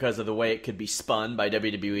Struve because of the way it could be spun by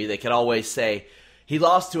WWE. They could always say he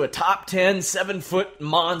lost to a top 10 7-foot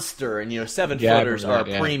monster, and 7-footers are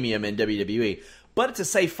premium in WWE. But it's a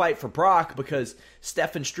safe fight for Brock because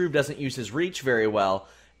Stefan Struve doesn't use his reach very well,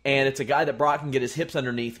 and it's a guy that Brock can get his hips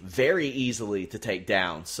underneath very easily to take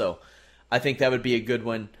down. So I think that would be a good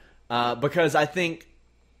one because I think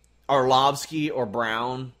Arlovsky or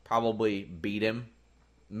Brown probably beat him.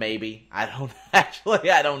 Maybe. I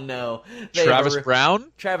don't know. Travis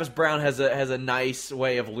Brown? Travis Brown has a nice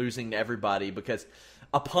way of losing to everybody because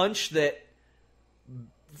a punch that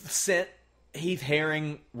sent Heath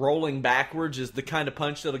Herring rolling backwards is the kind of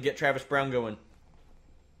punch that'll get Travis Brown going.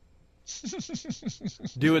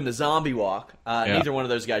 Doing the zombie walk. Neither one of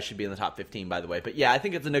those guys should be in the top 15, by the way. But yeah, I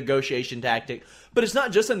think it's a negotiation tactic. But it's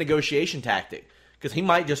not just a negotiation tactic because he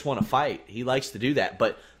might just want to fight. He likes to do that.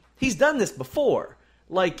 But he's done this before.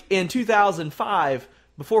 Like in 2005,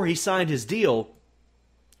 before he signed his deal,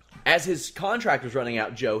 as his contract was running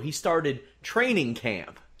out, Joe, he started training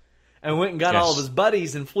camp and went and got all of his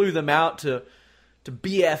buddies and flew them out to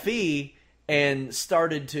BFE and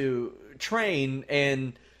started to train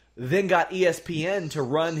and then got ESPN to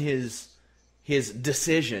run his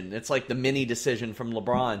decision. It's like the mini decision from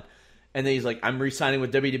LeBron. And then he's like, I'm re-signing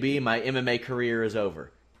with WWE. My MMA career is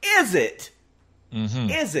over. Is it? Mm-hmm.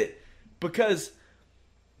 Is it? Because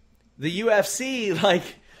the UFC,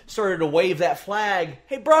 started to wave that flag.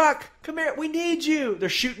 Hey, Brock, come here. We need you. They're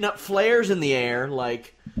shooting up flares in the air.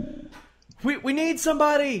 We need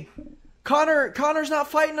somebody. Connor's not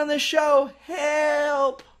fighting on this show.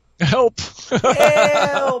 Help. Help.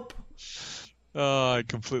 Help. Oh, I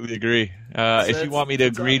completely agree. If you want me to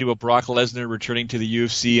agree to a Brock Lesnar returning to the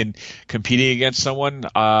UFC and competing against someone,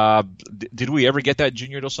 did we ever get that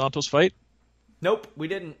Junior Dos Santos fight? Nope, we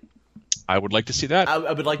didn't. I would like to see that.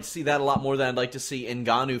 I would like to see that a lot more than I'd like to see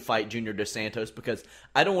Ngannou fight Junior Dos Santos because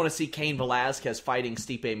I don't want to see Cain Velasquez fighting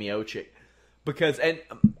Stipe Miocic. And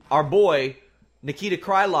our boy, Nikita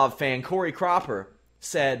Krylov fan Corey Cropper,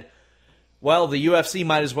 said, well, the UFC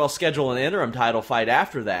might as well schedule an interim title fight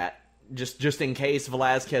after that, just in case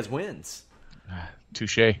Velasquez wins.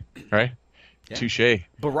 Touche, right? Yeah. Touche.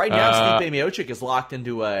 But right now, Stipe Miocic is locked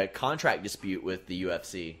into a contract dispute with the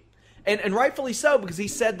UFC. And rightfully so, because he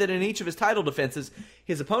said that in each of his title defenses,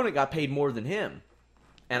 his opponent got paid more than him.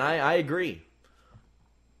 And I agree.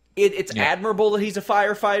 It's admirable that he's a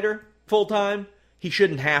firefighter full-time. He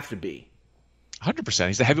shouldn't have to be. 100%.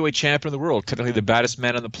 He's the heavyweight champion of the world, technically the baddest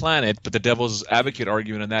man on the planet, but the devil's advocate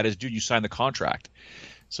argument on that is, dude, you signed the contract.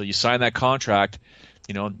 So you sign that contract,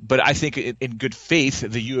 but I think in good faith,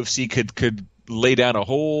 the UFC could lay down a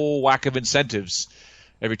whole whack of incentives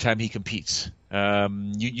every time he competes.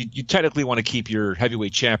 You technically want to keep your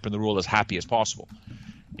heavyweight champion in the world as happy as possible.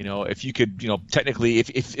 If you could, technically,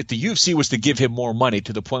 if the UFC was to give him more money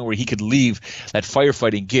to the point where he could leave that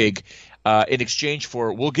firefighting gig in exchange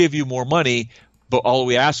for, we'll give you more money, but all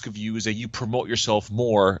we ask of you is that you promote yourself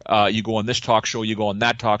more. You go on this talk show, you go on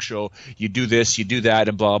that talk show, you do this, you do that,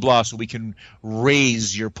 and blah, blah, so we can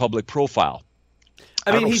raise your public profile.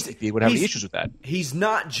 I mean, he would have any issues with that. He's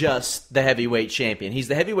not just the heavyweight champion. He's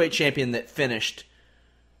the heavyweight champion that finished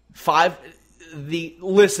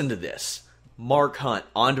listen to this. Mark Hunt,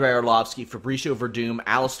 Andrei Arlovsky, Fabricio Verdum,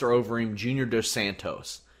 Alistair Overeem, Junior Dos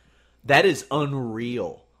Santos. That is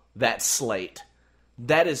unreal, that slate.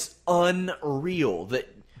 That is unreal.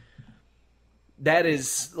 That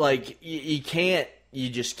is, like, you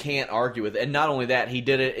just can't argue with it. And not only that, he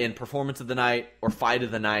did it in Performance of the Night or Fight of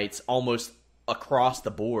the Nights almost across the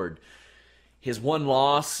board. His one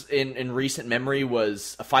loss in recent memory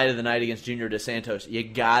was a Fight of the Night against Junior Dos Santos. You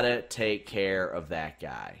gotta take care of that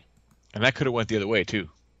guy. And that could have went the other way, too.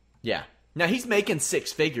 Yeah. Now, he's making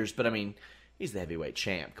six figures, but, I mean, he's the heavyweight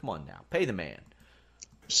champ. Come on now. Pay the man.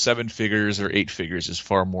 7 figures or 8 figures is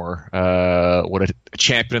far more what a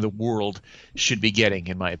champion of the world should be getting,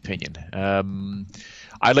 in my opinion.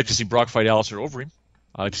 I'd like to see Brock fight Alistair Overeem.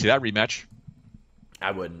 I'd like to see that rematch.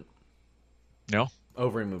 I wouldn't. No?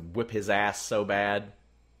 Overeem would whip his ass so bad.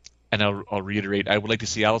 And I'll reiterate, I would like to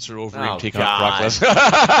see Alistair Overeem take on God. Brock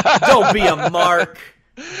Lesnar. Don't be a mark.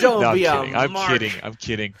 Don't be a I'm mark. I'm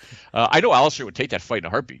kidding. I know Alistair would take that fight in a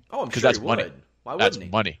heartbeat. Oh, I'm sure that's he money. would. Why That's wouldn't he?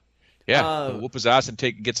 money. Yeah, he'll whoop his ass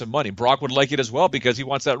and get some money. Brock would like it as well because he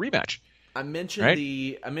wants that rematch. I mentioned Right?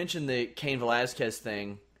 the Cain Velasquez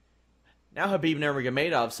thing. Now Habib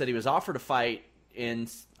Nurmagomedov said he was offered a fight in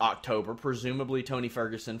October, presumably Tony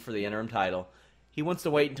Ferguson for the interim title. He wants to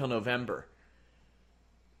wait until November.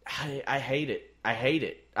 I hate it. I hate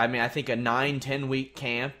it. I mean, I think a 9-10 week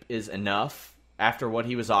camp is enough after what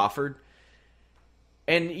he was offered.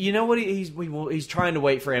 And you know what? He's trying to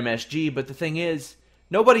wait for MSG, but the thing is,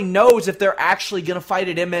 nobody knows if they're actually going to fight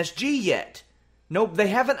at MSG yet. No, they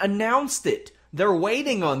haven't announced it. They're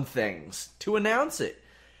waiting on things to announce it.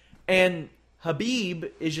 And Habib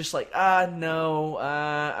is just like, no,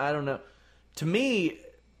 I don't know. To me,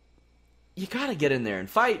 you got to get in there and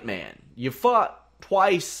fight, man. You fought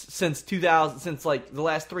twice since 2000, since like the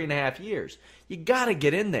last 3.5 years. You got to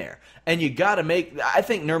get in there. And you got to I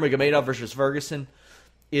think Nurmagomedov versus Ferguson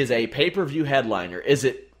is a pay-per-view headliner. Is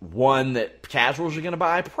it one that casuals are going to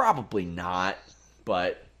buy? Probably not.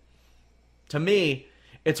 But to me,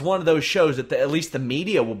 it's one of those shows that at least the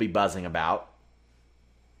media will be buzzing about.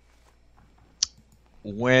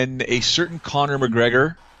 When a certain Conor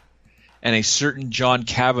McGregor and a certain John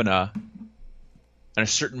Kavanagh and a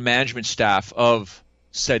certain management staff of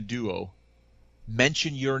said duo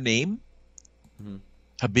mention your name,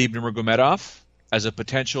 Habib Nurmagomedov, as a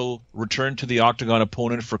potential return to the octagon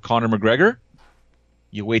opponent for Conor McGregor,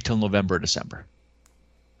 you wait till November or December.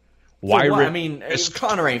 Why? I mean,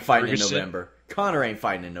 Conor ain't fighting Ferguson? in November. Conor ain't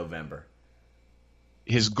fighting in November.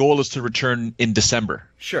 His goal is to return in December.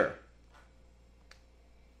 Sure.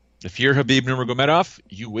 If you're Habib Nurmagomedov,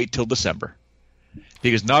 you wait till December.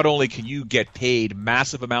 Because not only can you get paid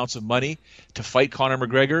massive amounts of money to fight Conor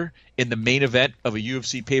McGregor in the main event of a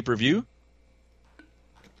UFC pay-per-view,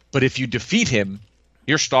 but if you defeat him,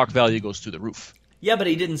 your stock value goes through the roof. Yeah, but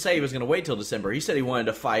he didn't say he was going to wait till December. He said he wanted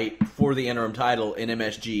to fight for the interim title in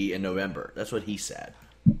MSG in November. That's what he said.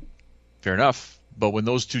 Fair enough. But when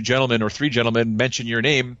those 2 gentlemen or 3 gentlemen mention your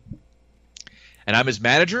name, and I'm his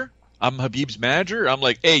manager, I'm Habib's manager, I'm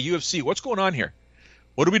like, hey, UFC, what's going on here?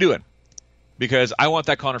 What are we doing? Because I want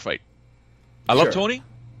that Conor fight. I love Tony.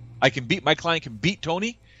 My client can beat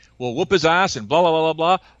Tony. We'll whoop his ass and blah, blah, blah, blah,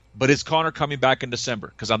 blah. But is Conor coming back in December?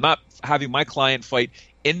 Because I'm not having my client fight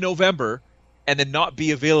in November and then not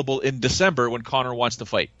be available in December when Conor wants to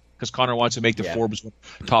fight. Because Conor wants to make the Forbes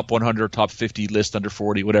top 100 or top 50 list under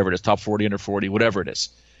 40, whatever it is, top 40 under 40, whatever it is.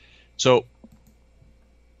 So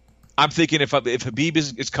I'm thinking if Habib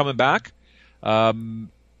is coming back,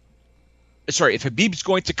 if Habib's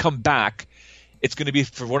going to come back, it's going to be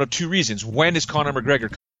for one of 2 reasons. When is Conor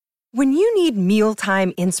McGregor? When you need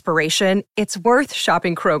mealtime inspiration, it's worth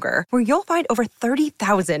shopping Kroger, where you'll find over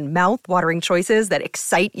 30,000 mouth-watering choices that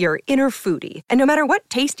excite your inner foodie. And no matter what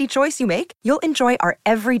tasty choice you make, you'll enjoy our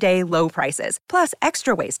everyday low prices, plus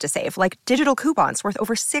extra ways to save, like digital coupons worth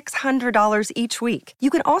over $600 each week. You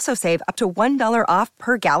can also save up to $1 off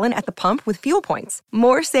per gallon at the pump with fuel points.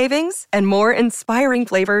 More savings and more inspiring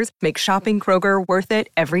flavors make shopping Kroger worth it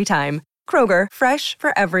every time. Kroger, fresh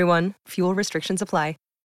for everyone. Fuel restrictions apply.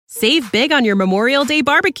 Save big on your Memorial Day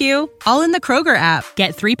barbecue, all in the Kroger app.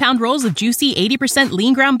 Get 3-pound rolls of juicy 80%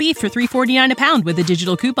 lean ground beef for $3.49 a pound with a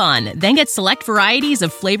digital coupon. Then get select varieties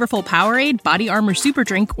of flavorful Powerade, Body Armor Super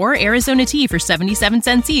Drink, or Arizona tea for 77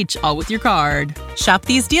 cents each, all with your card. Shop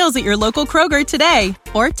these deals at your local Kroger today,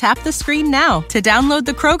 or tap the screen now to download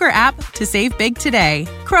the Kroger app to save big today.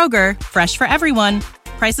 Kroger, fresh for everyone.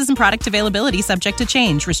 Prices and product availability subject to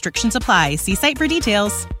change. Restrictions apply. See site for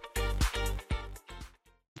details.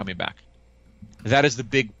 Coming back. That is the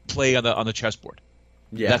big play on the chessboard.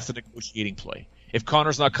 Yeah. That's the negotiating play. If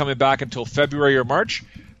Conor's not coming back until February or March,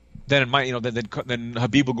 then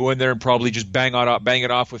Khabib will go in there and probably just bang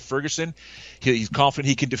it off with Ferguson. He's confident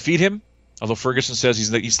he can defeat him, although Ferguson says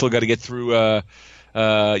he's still got to get through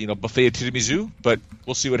Buffet of Tiramisu, but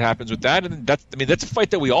we'll see what happens with that. And that's a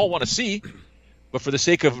fight that we all want to see, but for the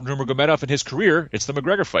sake of Nurmagomedov and his career, it's the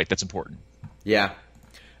McGregor fight that's important. Yeah.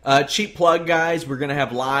 Cheap plug, guys. We're going to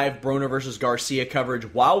have live Broner versus Garcia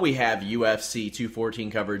coverage while we have UFC 214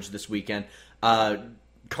 coverage this weekend.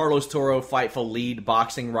 Carlos Toro, Fightful lead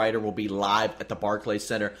boxing writer, will be live at the Barclays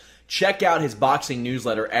Center. Check out his boxing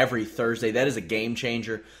newsletter every Thursday. That is a game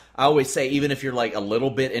changer. I always say, even if you're like a little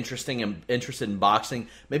bit interested in boxing,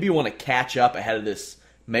 maybe you want to catch up ahead of this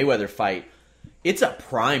Mayweather fight. It's a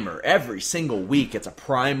primer every single week. It's a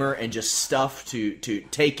primer and just stuff to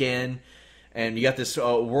take in. And you got this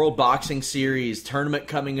World Boxing Series tournament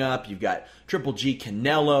coming up. You've got Triple G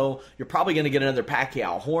Canelo. You're probably going to get another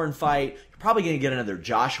Pacquiao Horn fight. You're probably going to get another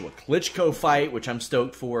Joshua Klitschko fight, which I'm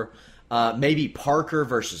stoked for. Maybe Parker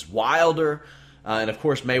versus Wilder. And, of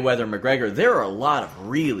course, Mayweather and McGregor. There are a lot of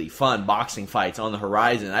really fun boxing fights on the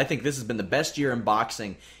horizon. I think this has been the best year in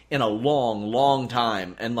boxing in a long, long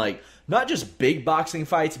time. And, not just big boxing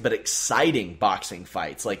fights, but exciting boxing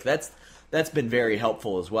fights. That's been very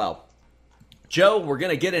helpful as well. Joe, we're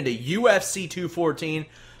going to get into UFC 214,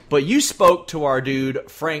 but you spoke to our dude,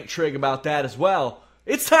 Frank Trigg, about that as well.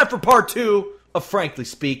 It's time for part 2 of Frankly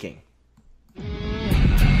Speaking.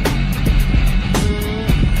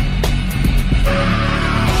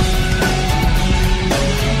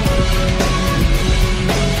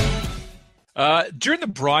 During the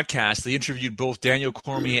broadcast, they interviewed both Daniel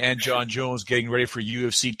Cormier and Jon Jones getting ready for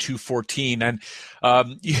UFC 214. And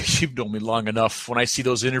you've known me long enough. When I see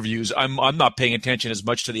those interviews, I'm not paying attention as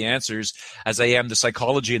much to the answers as I am the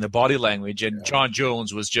psychology and the body language. And Jon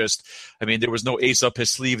Jones was just, there was no ace up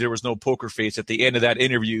his sleeve. There was no poker face. At the end of that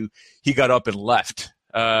interview, he got up and left.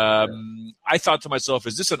 I thought to myself,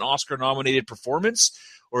 is this an Oscar-nominated performance,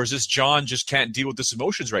 or is this Jon just can't deal with his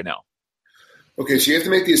emotions right now? Okay, so you have to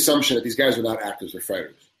make the assumption that these guys are not actors, they're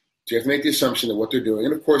fighters. So you have to make the assumption that what they're doing,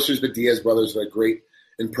 and of course there's the Diaz brothers that are great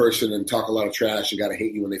in person and talk a lot of trash and got to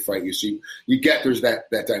hate you when they fight you. So you get there's that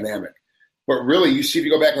dynamic. But really, you see if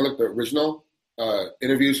you go back and look at the original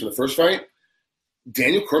interviews from the first fight,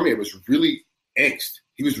 Daniel Cormier was really angst.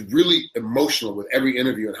 He was really emotional with every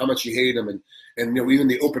interview and how much he hated him. And even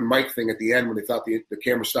the open mic thing at the end when they thought the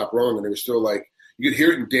camera stopped rolling and they were still like, you could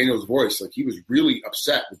hear it in Daniel's voice. Like, he was really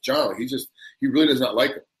upset with Jon. He really does not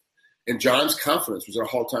like him. And Jon's confidence was at a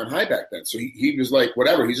all-time high back then. So he was like,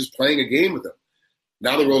 whatever, he's just playing a game with him.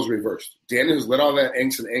 Now the roles are reversed. Daniel has let all that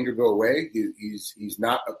angst and anger go away. He's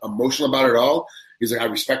not emotional about it at all. He's like, I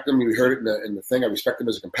respect him. We heard it in the thing. I respect him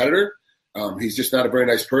as a competitor. He's just not a very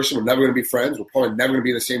nice person. We're never going to be friends. We're probably never going to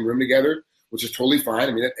be in the same room together, which is totally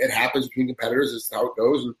fine. It happens between competitors. It's how it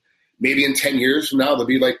goes. And maybe in 10 years from now, they'll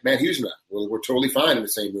be like Matt Hughes and I. We're totally fine in the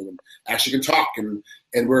same room and actually can talk. And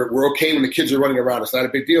we're okay when the kids are running around. It's not a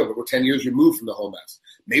big deal, but we're 10 years removed from the whole mess.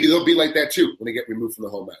 Maybe they'll be like that too when they get removed from the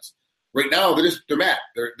whole mess. Right now, they're mad.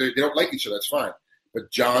 They don't like each other. That's fine. But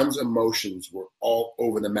Jon's emotions were all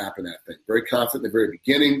over the map in that thing. Very confident in the very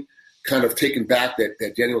beginning, kind of taken back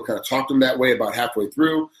that Daniel kind of talked to him that way about halfway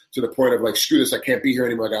through, to the point of like, screw this, I can't be here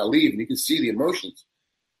anymore, I got to leave. And you can see the emotions.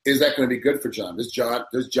 Is that going to be good for Jon? Does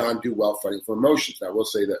Jon do well fighting for emotions? Now, I will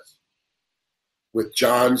say this. With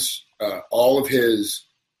Jon's, all of his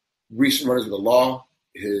recent runners with the law,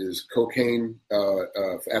 his cocaine,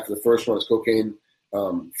 after the first one, his cocaine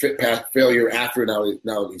fit path failure after,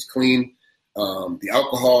 now he's clean, the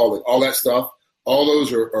alcohol, like all that stuff, all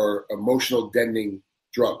those are emotional deadening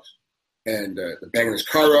drugs. And the banging his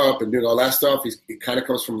car up and doing all that stuff, it kind of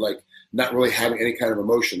comes from like not really having any kind of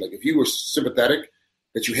emotion. Like if you were sympathetic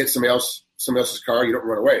that you hit somebody else's car, you don't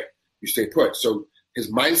run away. You stay put. So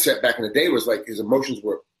his mindset back in the day was like his emotions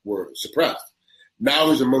were suppressed.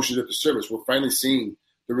 Now his emotions are at the surface. We're finally seeing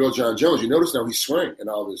the real Jon Jones. You notice now he's swearing in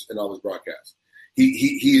all of his broadcasts.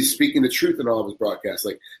 He is speaking the truth in all of his broadcasts.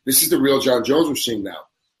 Like, this is the real Jon Jones we're seeing now.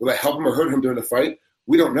 Will that help him or hurt him during the fight?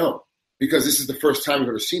 We don't know, because this is the first time we've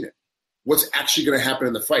ever seen it. What's actually going to happen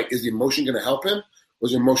in the fight? Is the emotion going to help him, or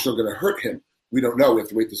is the emotion going to hurt him? We don't know. We have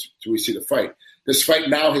to wait till we see the fight. This fight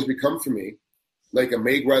now has become for me like a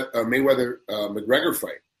Mayweather McGregor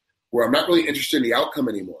fight, where I'm not really interested in the outcome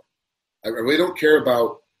anymore. I really don't care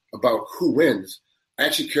about who wins. I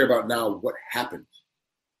actually care about now what happens.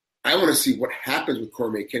 I want to see what happens with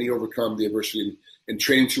Cormier. Can he overcome the adversity and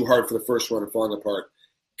training too hard for the first one and falling apart?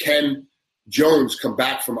 Can Jones come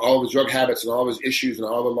back from all of his drug habits and all of his issues and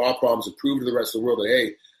all the law problems and prove to the rest of the world that,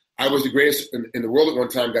 hey, I was the greatest in the world at one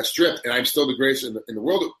time, got stripped, and I'm still the greatest in the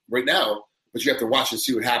world right now, but you have to watch and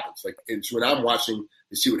see what happens. Like, and so when I'm watching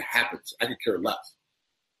to see what happens. I could care less.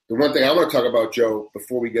 The one thing I want to talk about, Joe,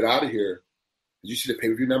 before we get out of here, did you see the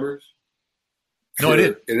pay-per-view numbers? No, I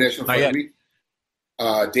didn't. International Fight Week.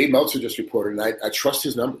 Dave Meltzer just reported, and I trust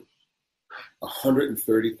his numbers.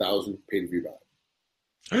 130,000 pay-per-view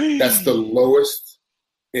buys. That's the lowest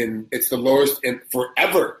it's the lowest in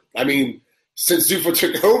forever. I mean, since Zuffa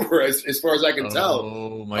took over, as far as I can tell.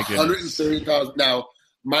 Oh, my goodness. 130,000. Now,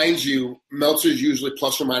 mind you, Meltzer's usually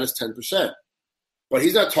plus or minus 10%. But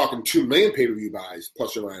he's not talking 2 million pay-per-view buys,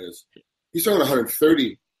 plus or minus. He's talking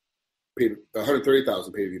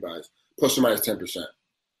 130,000 pay-per-view buys, plus or minus 10%.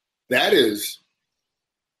 That is,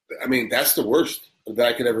 I mean, that's the worst that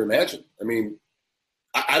I could ever imagine. I mean,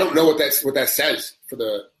 I don't know what that says for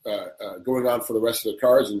the going on for the rest of the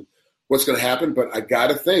cards and what's going to happen, but I got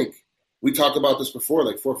to think, we talked about this before,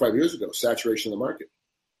 like 4 or 5 years ago, saturation of the market.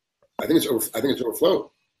 I think it's overflowed.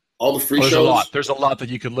 All the free shows. There's a lot that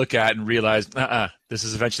you can look at and realize, this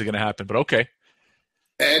is eventually going to happen, but okay.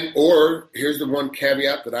 Or here's the one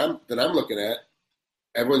caveat that I'm looking at.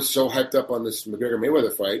 Everyone's so hyped up on this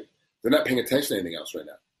McGregor-Mayweather fight, they're not paying attention to anything else right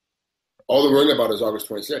now. All they're worrying about is August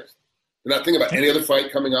 26th. They're not thinking about any other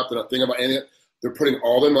fight coming up. They're not thinking about anything. They're putting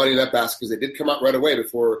all their money in that basket because they did come out right away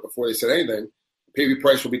before they said anything. The pay-per-view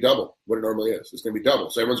price will be double what it normally is. It's going to be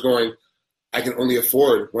double. So everyone's going, I can only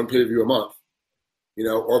afford one pay-per-view a month. You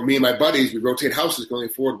know, or me and my buddies, we rotate houses, can only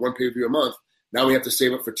afford one pay-per-view a month. Now we have to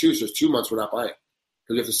save up for 2, so it's 2 months we're not buying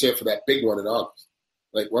because we have to save for that big one in August.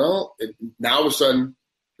 Like, well, now all of a sudden,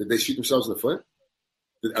 did they shoot themselves in the foot?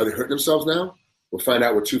 Are they hurting themselves now? We'll find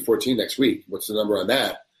out with 214 next week. What's the number on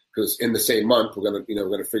that? Because in the same month, we're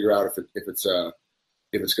gonna figure out if it's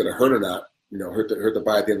gonna hurt or not. You know, hurt the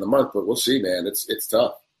buy at the end of the month. But we'll see, man. It's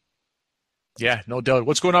tough. Yeah, no doubt.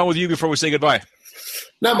 What's going on with you before we say goodbye?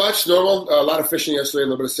 Not much. Normal. A lot of fishing yesterday. A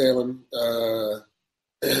little bit of sailing. Caught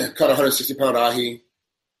a 160-pound ahi.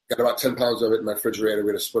 Got about 10 pounds of it in my refrigerator.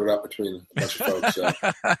 We're gonna split it up between a bunch of folks. So.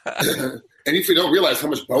 And if you don't realize how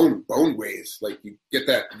much bone weighs, like you get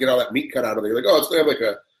all that meat cut out of it, you're like, oh, it's gonna have like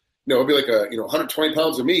it'll be like 120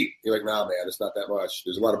 pounds of meat. You're like, nah, man, it's not that much.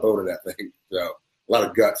 There's a lot of bone in that thing, so a lot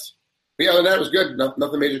of guts. But yeah, other than that, it was good.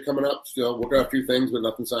 Nothing major coming up. Still working on a few things, but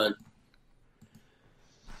nothing signed.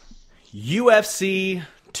 UFC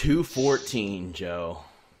 214, Joe.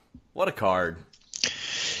 What a card.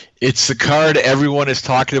 It's the card everyone is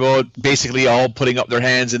talking about, basically all putting up their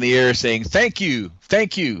hands in the air saying, thank you,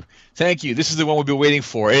 thank you, thank you. This is the one we've been waiting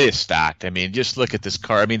for. It is stacked. I mean, just look at this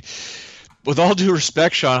card. I mean, with all due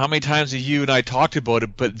respect, Sean, how many times have you and I talked about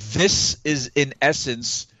it, but this is, in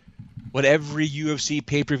essence, what every UFC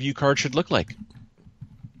pay-per-view card should look like.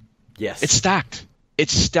 Yes. It's stacked.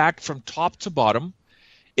 It's stacked from top to bottom.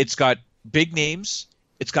 It's got big names.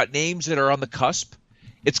 It's got names that are on the cusp.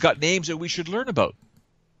 It's got names that we should learn about.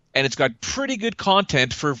 And it's got pretty good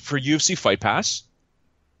content for UFC Fight Pass.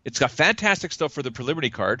 It's got fantastic stuff for the preliminary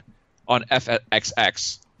card on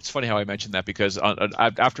FXX. It's funny how I mentioned that because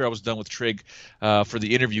after I was done with Trig for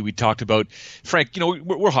the interview, we talked about, Frank,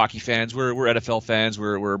 we're hockey fans, we're NFL fans,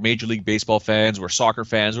 we're Major League Baseball fans, we're soccer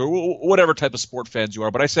fans, we're whatever type of sport fans you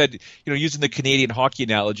are. But I said, using the Canadian hockey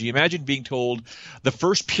analogy, imagine being told the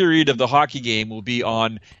first period of the hockey game will be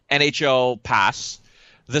on NHL Pass,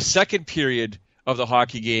 the second period of the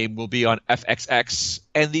hockey game will be on FXX,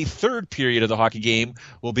 and the third period of the hockey game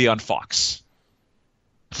will be on Fox.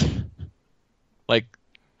 Like,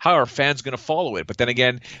 how are fans going to follow it? But then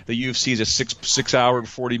again, the UFC is a 6 hour and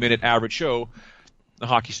 40-minute average show. The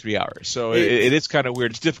hockey's 3 hours, so it is kind of weird.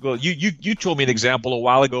 It's difficult. You told me an example a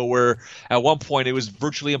while ago where at one point it was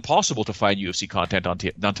virtually impossible to find UFC content on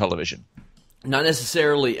television. Not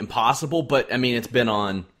necessarily impossible, but I mean it's been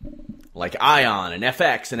on like Ion and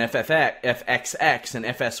FX and FXX and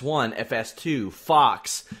FS1, FS2,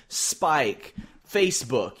 Fox, Spike,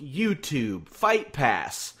 Facebook, YouTube, Fight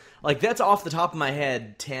Pass. Like, that's off the top of my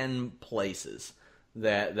head 10 places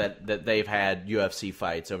that they've had UFC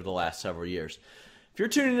fights over the last several years. If you're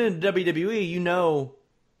tuning into WWE, you know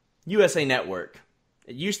USA Network.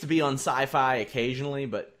 It used to be on Sci-Fi occasionally,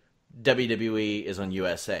 but WWE is on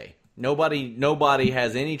USA. Nobody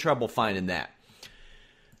has any trouble finding that.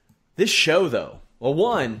 This show, though, well,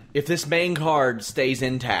 one, if this main card stays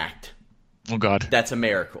intact, oh God, that's a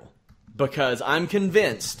miracle. Because I'm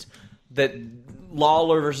convinced that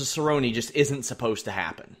Lawler versus Cerrone just isn't supposed to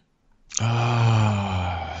happen.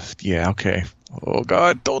 Yeah, okay. Oh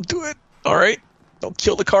God, don't do it. All right, don't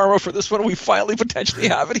kill the karma for this one. We finally potentially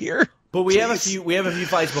have it here. But we have a few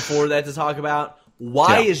fights before that to talk about.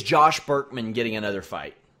 Why is Josh Burkman getting another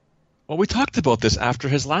fight? Well, we talked about this after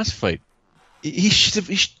his last fight. He should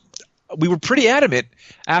have. we were pretty adamant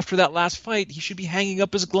after that last fight he should be hanging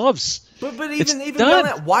up his gloves. But even beyond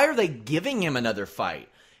that, why are they giving him another fight?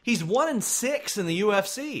 He's 1-6 in the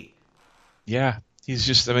UFC. Yeah, he's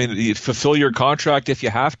just, I mean, you fulfill your contract if you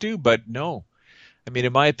have to, but no. I mean,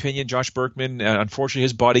 in my opinion, Josh Burkman, unfortunately,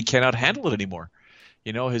 his body cannot handle it anymore.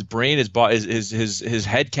 You know, his brain, his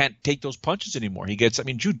head can't take those punches anymore.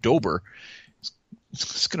 Drew Dober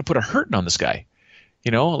is going to put a hurting on this guy. You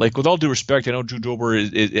know, like, with all due respect, I know Drew Dober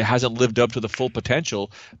it hasn't lived up to the full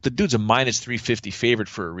potential. The dude's a -350 favorite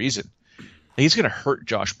for a reason. He's going to hurt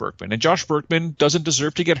Josh Burkman, and Josh Burkman doesn't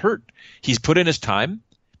deserve to get hurt. He's put in his time.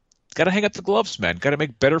 Got to hang up the gloves, man. Got to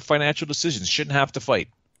make better financial decisions. Shouldn't have to fight.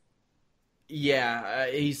 Yeah,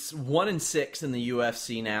 he's 1-6 in the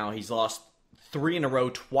UFC now. He's lost 3 in a row,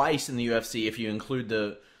 twice in the UFC if you include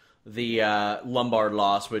the Lombard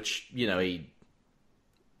loss, which, you know,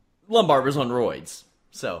 Lombard was on roids.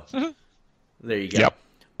 So, there you go. Yep.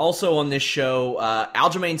 Also on this show,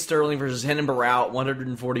 Aljamain Sterling versus Renan Barão at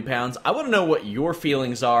 140 pounds. I want to know what your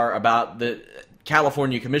feelings are about the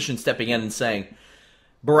California Commission stepping in and saying,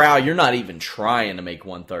 Barão, you're not even trying to make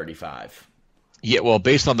 135. Yeah, well,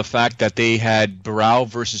 based on the fact that they had Barão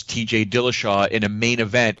versus TJ Dillashaw in a main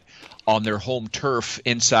event on their home turf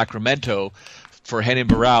in Sacramento, for Renan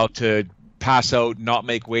Barão to pass out, not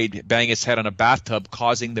make weight, bang his head on a bathtub,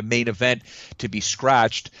 causing the main event to be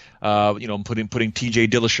scratched. Putting TJ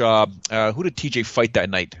Dillashaw. Who did TJ fight that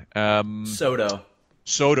night?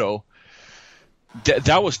 Soto.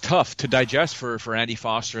 That was tough to digest for Andy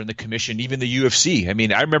Foster and the commission, even the UFC. I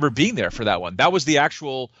mean, I remember being there for that one. That was the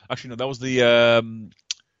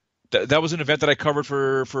that was an event that I covered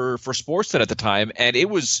for Sportsnet at the time, and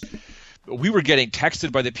we were getting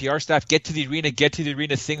texted by the PR staff, get to the arena,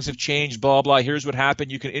 things have changed, blah, blah, here's what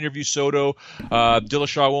happened, you can interview Soto,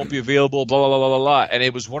 Dillashaw won't be available, blah, blah, blah, blah, blah. And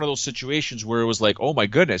it was one of those situations where it was like, oh my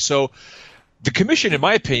goodness. So the commission, in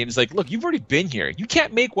my opinion, is like, look, you've already been here. You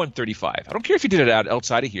can't make 135. I don't care if you did it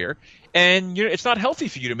outside of here. And it's not healthy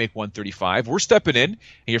for you to make 135. We're stepping in, and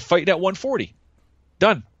you're fighting at 140.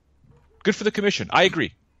 Done. Good for the commission. I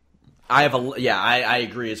agree. I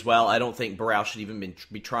agree as well. I don't think Barão should even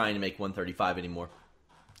be trying to make 135 anymore.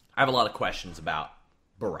 I have a lot of questions about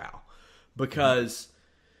Barão because,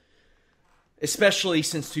 especially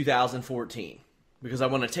since 2014, because I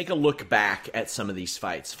want to take a look back at some of these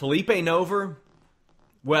fights. Felipe Nover,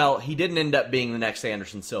 well, he didn't end up being the next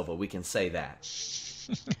Anderson Silva. We can say that.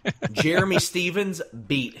 Jeremy Stephens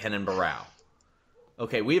beat Renan Barão.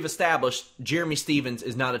 Okay, we have established Jeremy Stephens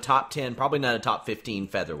is not a top 10, probably not a top 15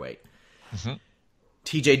 featherweight. Mm-hmm.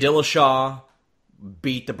 TJ Dillashaw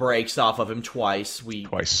beat the brakes off of him twice.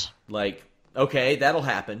 Okay, that'll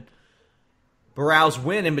happen. Barão's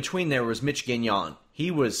win in between there was Mitch Gagnon.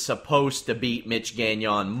 He was supposed to beat Mitch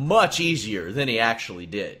Gagnon much easier than he actually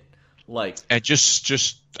did. And I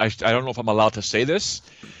don't know if I'm allowed to say this.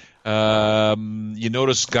 You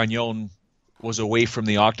notice Gagnon was away from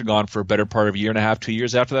the octagon for a better part of a year and a half, 2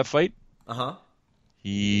 years after that fight. Uh-huh.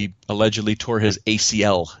 He allegedly tore his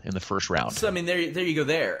ACL in the first round. So, I mean, there you go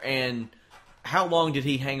there. And how long did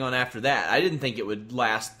he hang on after that? I didn't think it would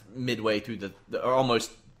last midway through or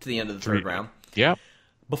almost to the end of the third round. Yeah.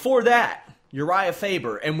 Before that, Uriah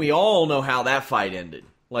Faber, and we all know how that fight ended.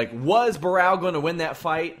 Was Barão going to win that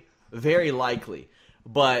fight? Very likely.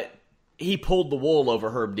 But he pulled the wool over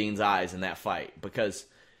Herb Dean's eyes in that fight because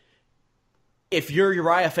if you're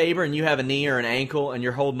Uriah Faber and you have a knee or an ankle and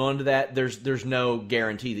you're holding on to that, there's no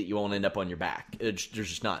guarantee that you won't end up on your back. There's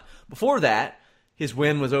just not. Before that, his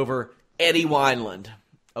win was over Eddie Wineland.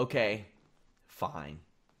 Okay, fine.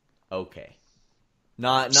 Okay.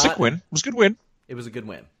 Sick win. It was a good win. It was a good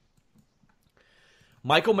win.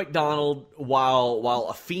 Michael McDonald, while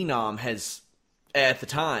a phenom, has, at the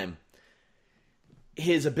time,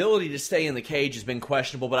 his ability to stay in the cage has been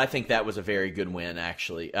questionable, but I think that was a very good win,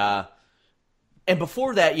 actually. And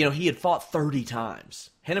before that, he had fought 30 times.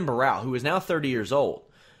 Renan Barão, who is now 30 years old.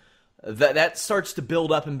 That starts to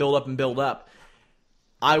build up and build up and build up.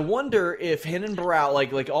 I wonder if Renan Barão,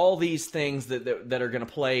 like all these things that are going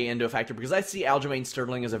to play into a factor, because I see Aljamain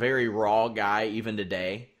Sterling as a very raw guy even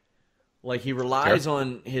today. He relies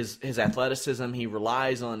on his athleticism. He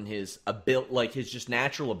relies on his his just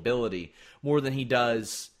natural ability more than he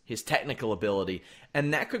does his technical ability.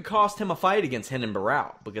 And that could cost him a fight against Renan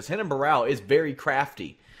Barão, because Renan Barão is very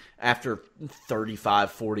crafty after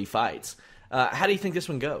 35, 40 fights. How do you think this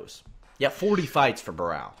one goes? Yeah, 40 fights for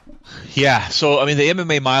Barão. Yeah, so, I mean, the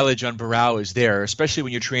MMA mileage on Barão is there, especially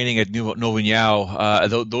when you're training at Nova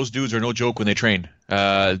União. Those dudes are no joke when they train.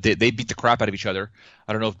 They beat the crap out of each other.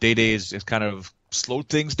 I don't know if Day has kind of slowed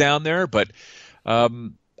things down there, but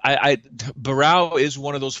Barao is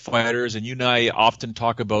one of those fighters, and you and I often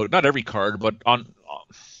talk about, not every card, but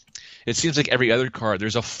it seems like every other card,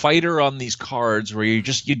 there's a fighter on these cards where you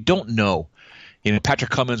don't know. Patrick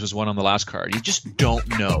Cummins was one on the last card. You just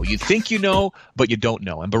don't know. You think you know, but you don't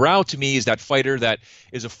know. And Barao, to me, is that fighter that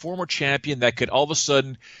is a former champion that could all of a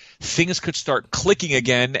sudden, things could start clicking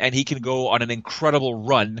again, and he can go on an incredible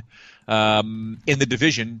run in the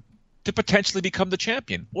division to potentially become the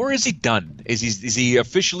champion. Or is he done? Is he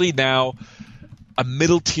officially now a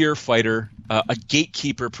middle-tier fighter, a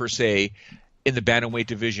gatekeeper per se, in the bantamweight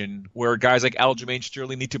division, where guys like Aljamain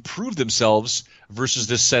Sterling need to prove themselves versus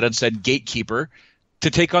this said gatekeeper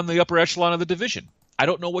to take on the upper echelon of the division? I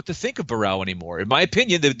don't know what to think of Barao anymore. In my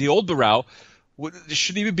opinion, the old Barao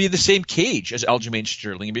shouldn't even be in the same cage as Aljamain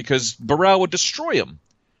Sterling, because Barao would destroy him.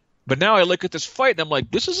 But now I look at this fight and I'm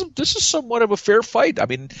like, this is somewhat of a fair fight. I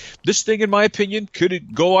mean, this thing, in my opinion,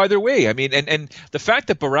 could go either way. I mean, and the fact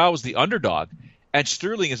that Barao is the underdog and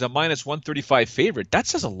Sterling is a minus 135 favorite, that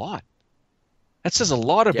says a lot. That says a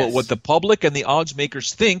lot about what the public and the odds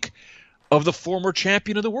makers think of the former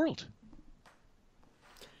champion of the world.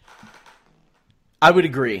 I would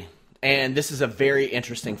agree. And this is a very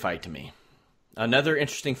interesting fight to me. Another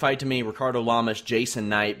interesting fight to me, Ricardo Lamas, Jason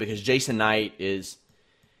Knight, because Jason Knight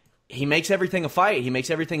he makes everything a fight. He makes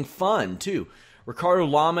everything fun, too. Ricardo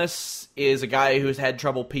Lamas is a guy who's had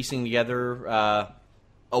trouble piecing together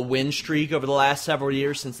a win streak over the last several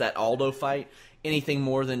years since that Aldo fight. Anything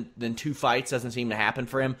more than 2 fights doesn't seem to happen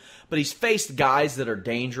for him. But he's faced guys that are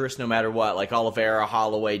dangerous no matter what, like Oliveira,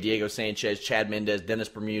 Holloway, Diego Sanchez, Chad Mendez, Dennis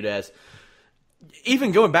Bermudez.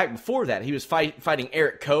 Even going back before that, he was fighting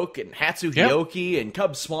Eric Koch and Hatsu Hioki and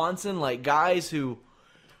Cub Swanson, like guys who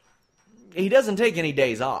he doesn't take any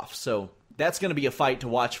days off. So that's going to be a fight to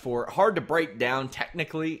watch for. Hard to break down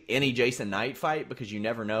technically any Jason Knight fight because you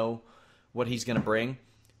never know what he's going to bring.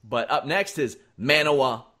 But up next is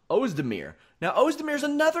Manuwa Ozdemir. Now, Ozdemir's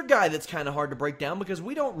another guy that's kind of hard to break down because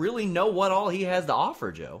we don't really know what all he has to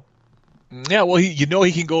offer, Joe. Yeah, well, he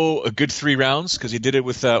can go a good 3 rounds because he did it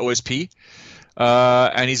with OSP.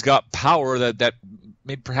 And he's got power that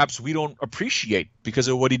maybe perhaps we don't appreciate because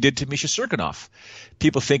of what he did to Misha Cirkunov.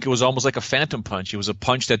 People think it was almost like a phantom punch. It was a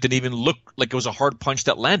punch that didn't even look like it was a hard punch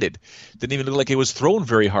that landed. Didn't even look like it was thrown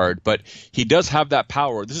very hard. But he does have that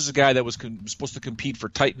power. This is a guy that was supposed to compete for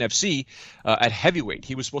Titan FC at heavyweight.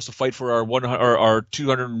 He was supposed to fight for our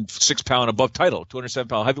 206-pound above title,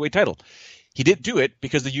 207-pound heavyweight title. He didn't do it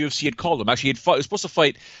because the UFC had called him. Actually, he was supposed to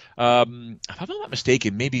fight, if I'm not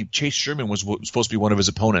mistaken, maybe Chase Sherman was supposed to be one of his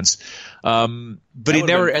opponents. But he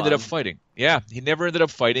never ended up fighting. Yeah, he never ended up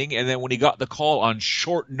fighting. And then when he got the call on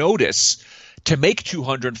short notice to make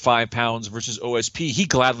 205 pounds versus OSP, he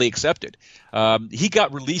gladly accepted. He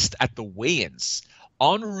got released at the weigh-ins.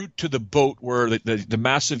 En route to the boat where the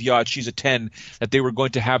massive yacht, she's a 10, that they were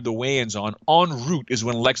going to have the weigh-ins on. En route is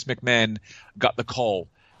when Lex McMahon got the call.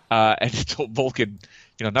 And he told Volkan,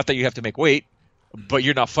 not that you have to make weight, but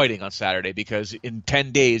you're not fighting on Saturday because in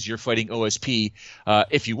 10 days you're fighting OSP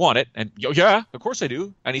if you want it. And yeah, of course I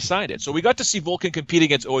do. And he signed it. So we got to see Volkan compete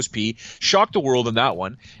against OSP, shock the world in that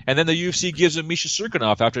one. And then the UFC gives him Misha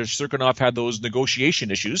Cirkunov after Cirkunov had those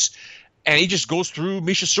negotiation issues. And he just goes through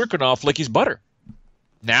Misha Cirkunov like he's butter.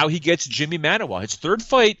 Now he gets Jimmy Manuwa. His third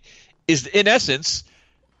fight is, in essence,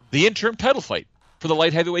 the interim title fight for the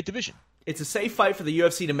light heavyweight division. It's a safe fight for the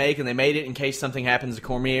UFC to make, and they made it in case something happens to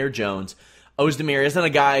Cormier Jones. Ozdemir isn't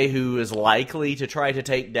a guy who is likely to try to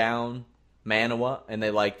take down Manuwa, and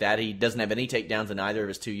they like that. He doesn't have any takedowns in either of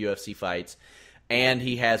his 2 UFC fights. And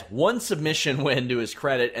he has 1 submission win to his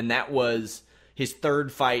credit, and that was his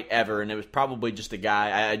 3rd fight ever, and it was probably just a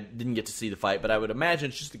guy. I didn't get to see the fight, but I would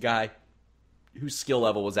imagine it's just a guy whose skill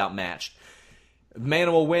level was outmatched. If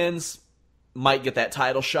Manuwa wins, might get that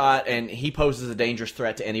title shot, and he poses a dangerous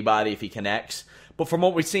threat to anybody if he connects. But from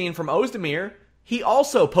what we've seen from Ozdemir, he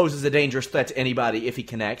also poses a dangerous threat to anybody if he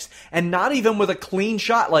connects, and not even with a clean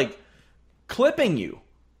shot, like clipping you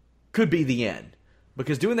could be the end.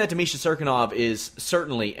 Because doing that to Misha Cirkunov is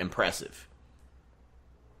certainly impressive.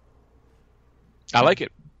 I like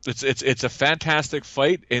it. It's a fantastic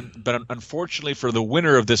fight, but unfortunately for the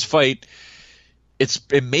winner of this fight,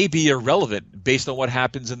 it may be irrelevant based on what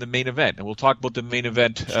happens in the main event, and we'll talk about the main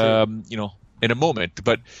event, in a moment.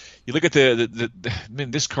 But you look at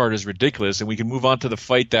this card is ridiculous, and we can move on to the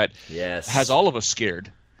fight that has all of us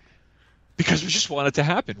scared because we just want it to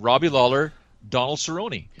happen. Robbie Lawler, Donald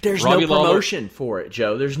Cerrone. There's no promotion for it,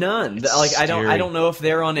 Joe. There's none. I don't know if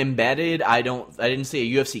they're on Embedded. I didn't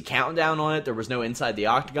see a UFC countdown on it. There was no Inside the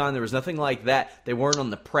Octagon. There was nothing like that. They weren't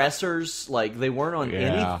on the pressers. Like they weren't on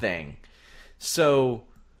anything. So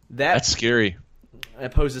that's scary.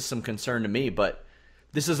 it poses some concern to me, but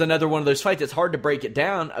this is another one of those fights. It's hard to break it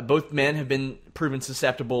down. Both men have been proven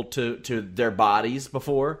susceptible to their bodies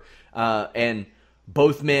before, and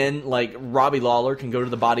both men, like Robbie Lawler, can go to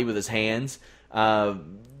the body with his hands.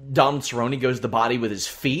 Donald Cerrone goes to the body with his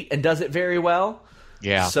feet and does it very well.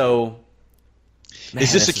 Yeah. So, man,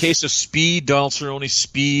 is this a case of speed, Donald Cerrone's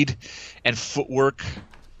speed and footwork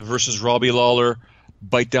versus Robbie Lawler,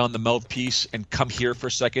 bite down the mouthpiece and come here for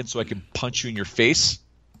a second so I can punch you in your face?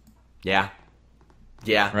 Yeah.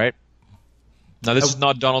 Yeah. Right? Now, this is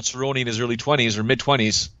not Donald Cerrone in his early 20s or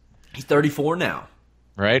mid-20s. He's 34 now.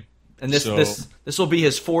 Right? And this will be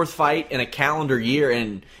his fourth fight in a calendar year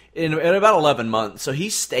in about 11 months. So he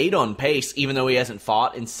stayed on pace even though he hasn't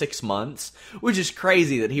fought in 6 months, which is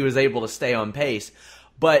crazy that he was able to stay on pace.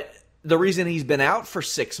 But the reason he's been out for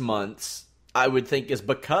 6 months, I would think, is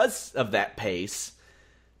because of that pace.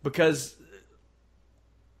 Because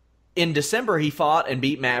in December he fought and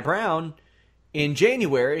beat Matt Brown. In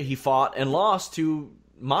January he fought and lost to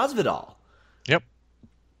Masvidal. Yep.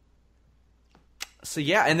 So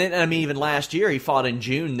yeah, and then, I mean, even last year he fought in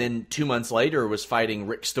June, then 2 months later was fighting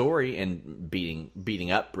Rick Story and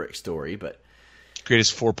beating up Rick Story. But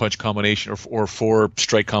greatest 4-punch combination or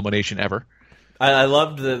 4-strike combination ever. I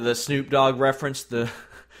loved the Snoop Dogg reference, the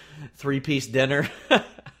 3-piece dinner.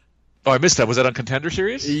 Oh, I missed that. Was that on Contender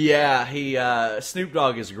Series? Yeah, Snoop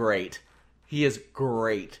Dogg is great. He is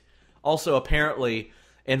great. Also, apparently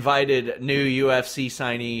invited new UFC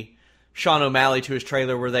signee Sean O'Malley to his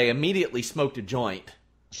trailer where they immediately smoked a joint.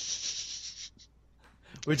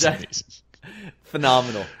 Which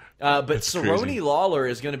phenomenal. But Cerrone Lawler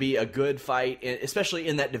is going to be a good fight, especially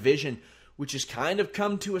in that division, which has kind of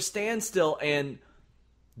come to a standstill. And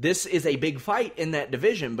this is a big fight in that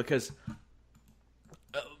division because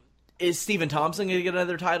is Stephen Thompson going to get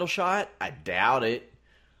another title shot? I doubt it.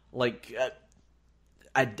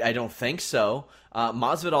 I don't think so.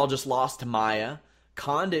 Masvidal just lost to Maia.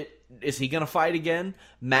 Condit, is he going to fight again?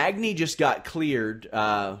 Magny just got cleared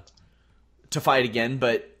to fight again,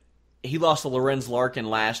 but he lost to Lorenz Larkin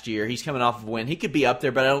last year. He's coming off of a win. He could be up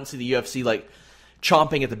there, but I don't see the UFC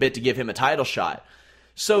chomping at the bit to give him a title shot.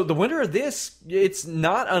 So the winner of this, it's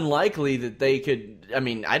not unlikely that they could. I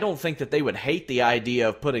mean, I don't think that they would hate the idea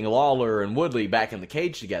of putting Lawler and Woodley back in the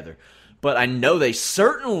cage together. But I know they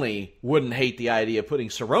certainly wouldn't hate the idea of putting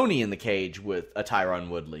Cerrone in the cage with a Tyron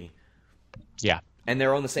Woodley. Yeah. And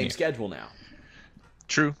they're on the same schedule now.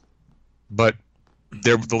 True. But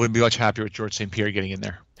they'll be much happier with George St. Pierre getting in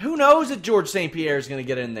there. Who knows if George St. Pierre is going to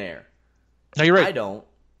get in there? No, you're right. I don't.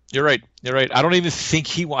 You're right. I don't even think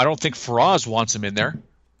I don't think Faraz wants him in there.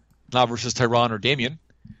 Not versus Tyron or Damian.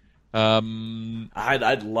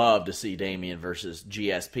 I'd love to see Damian versus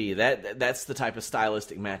GSP. That's the type of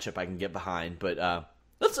stylistic matchup I can get behind. But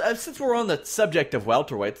let's since we're on the subject of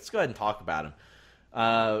welterweight, let's go ahead and talk about him.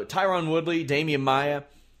 Tyron Woodley, Damian Maia.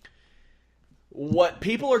 What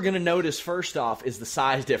people are going to notice first off is the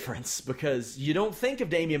size difference, because you don't think of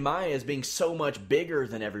Damian Maia as being so much bigger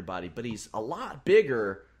than everybody, but he's a lot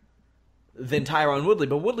bigger than Tyron Woodley.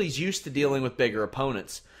 But Woodley's used to dealing with bigger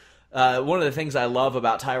opponents. One of the things I love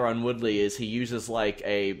about Tyron Woodley is he uses like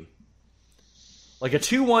a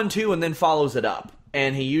 2-1-2 and then follows it up.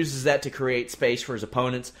 And he uses that to create space for his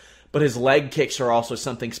opponents. But his leg kicks are also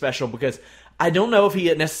something special, because I don't know if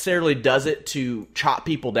he necessarily does it to chop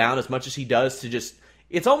people down as much as he does to just...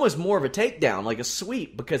 It's almost more of a takedown, like a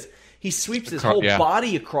sweep, because he sweeps his whole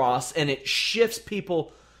body across and it shifts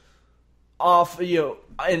people off,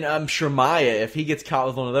 and I'm sure Maia, if he gets caught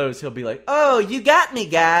with one of those, he'll be like, "Oh, you got me,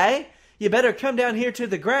 guy. You better come down here to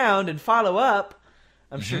the ground and follow up."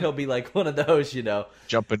 I'm sure he'll be like one of those,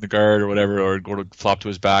 Jump in the guard or whatever, or go to flop to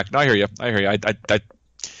his back. No, I hear you.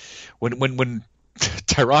 When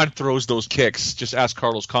Tyron throws those kicks, just ask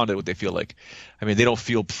Carlos Condit what they feel like. I mean, they don't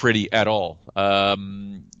feel pretty at all.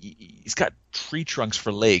 He's got tree trunks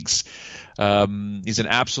for legs. He's an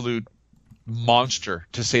absolute monster,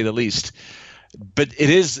 to say the least. But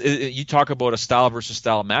you talk about a style versus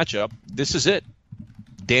style matchup. This is it.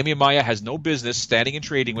 Damian Maia has no business standing and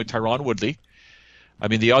trading with Tyron Woodley. I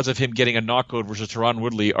mean, the odds of him getting a knockout versus Tyron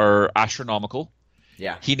Woodley are astronomical.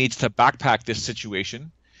 Yeah. He needs to backpack this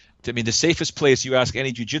situation. I mean, the safest place, you ask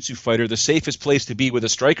any jiu-jitsu fighter, the safest place to be with a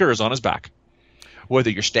striker is on his back. Whether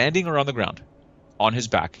you're standing or on the ground. On his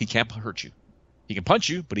back. He can't hurt you. He can punch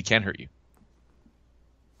you, but he can't hurt you.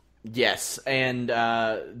 Yes, and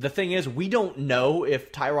the thing is, we don't know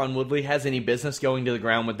if Tyron Woodley has any business going to the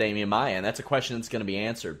ground with Damian Maia, and that's a question that's going to be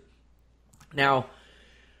answered. Now,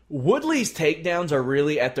 Woodley's takedowns are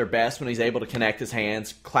really at their best when he's able to connect his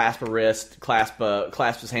hands, clasp a wrist, clasp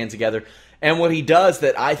his hands together. And what he does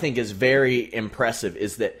that I think is very impressive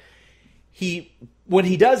is that when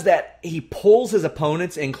he does that, he pulls his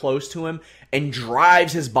opponents in close to him and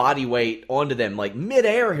drives his body weight onto them. Like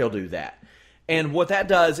midair, he'll do that. And what that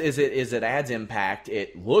does is it adds impact.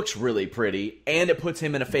 It looks really pretty, and it puts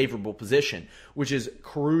him in a favorable position, which is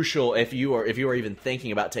crucial if you are even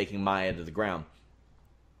thinking about taking Maia to the ground.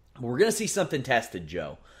 We're going to see something tested,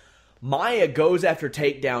 Joe. Maia goes after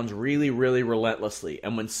takedowns really, really relentlessly.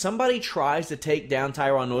 And when somebody tries to take down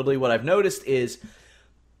Tyron Woodley, what I've noticed is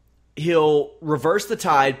he'll reverse the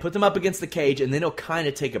tide, put them up against the cage, and then he'll kind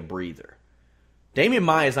of take a breather. Damian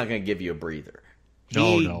Maia is not going to give you a breather.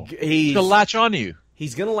 No. He's going to latch onto you.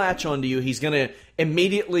 He's going to latch onto you. He's going to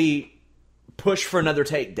immediately push for another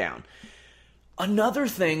takedown. Another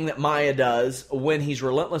thing that Maia does when he's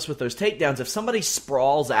relentless with those takedowns, if somebody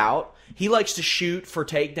sprawls out, he likes to shoot for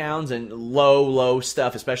takedowns and low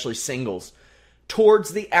stuff, especially singles,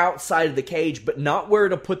 towards the outside of the cage, but not where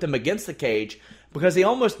to put them against the cage, because he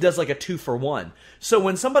almost does like a 2-for-1. So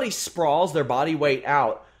when somebody sprawls their body weight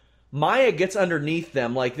out, Maia gets underneath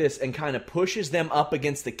them like this and kind of pushes them up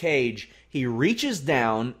against the cage. He reaches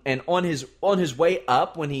down, and on his way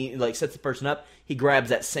up, when he like sets the person up, he grabs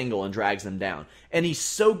that single and drags them down. And he's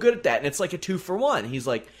so good at that, and it's like a 2-for-1. He's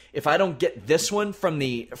like, if I don't get this one from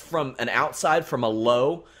an outside, from a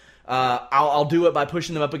low, I'll do it by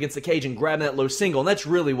pushing them up against the cage and grabbing that low single, and that's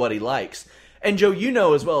really what he likes. And Joe, you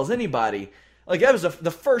know as well as anybody, like that was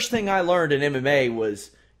the first thing I learned in MMA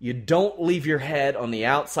was you don't leave your head on the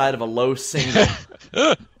outside of a low single.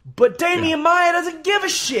 But Damian Maia doesn't give a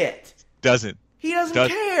shit. He doesn't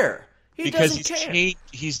care.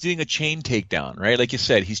 He's doing a chain takedown, right? Like you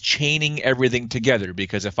said, he's chaining everything together,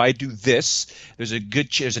 because if I do this, there's an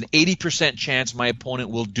 80% chance my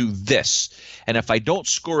opponent will do this. And if I don't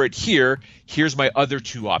score it here, here's my other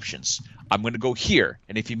two options. I'm going to go here.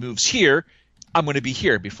 And if he moves here, I'm going to be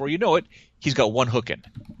here. Before you know it, he's got one hook in.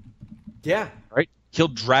 Yeah. Right? He'll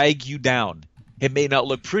drag you down. It may not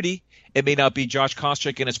look pretty. It may not be Josh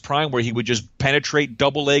Koscheck in his prime where he would just penetrate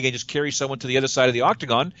double leg and just carry someone to the other side of the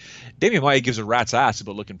octagon. Damian Maia gives a rat's ass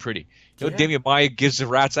about looking pretty. You know what Damian Maia gives a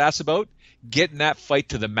rat's ass about? Getting that fight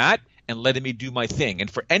to the mat and letting me do my thing.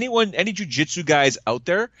 And for any jiu-jitsu guys out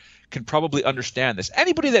there can probably understand this.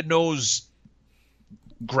 Anybody that knows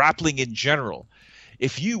grappling in general,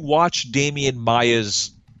 if you watch Damian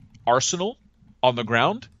Maia's arsenal on the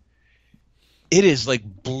ground, it is like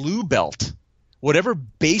blue belt. Whatever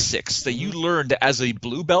basics that you learned as a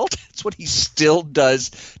blue belt, it's what he still does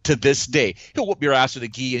to this day. He'll whoop your ass with a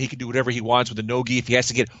gi, and he can do whatever he wants with a no gi if he has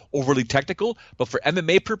to get overly technical. But for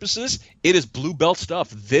MMA purposes, it is blue belt stuff.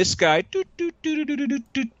 This guy, got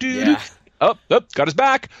his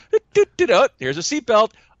back. Here's a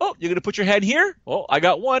seatbelt. Oh, you're going to put your head here? Oh, I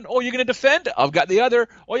got one. Oh, you're going to defend? I've got the other.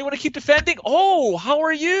 Oh, you want to keep defending? Oh, how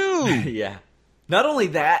are you? Yeah. Not only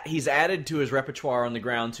that, he's added to his repertoire on the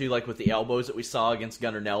ground, too, like with the elbows that we saw against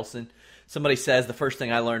Gunnar Nelson. Somebody says the first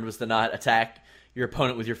thing I learned was to not attack your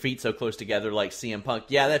opponent with your feet so close together like CM Punk.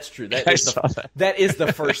 Yeah, that's true. That is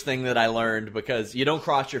the first thing that I learned, because you don't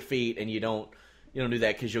cross your feet and you don't do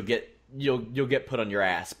that because you'll get put on your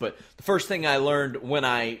ass. But the first thing I learned when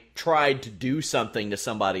I tried to do something to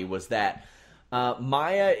somebody was that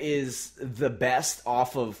Maia is the best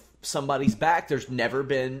off of somebody's back. There's never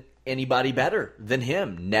been anybody better than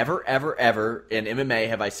him. Never, ever, ever in MMA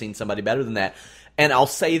have I seen somebody better than that. And I'll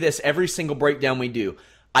say this every single breakdown we do.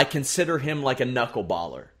 I consider him like a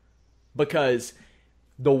knuckleballer, because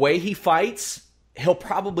the way he fights, he'll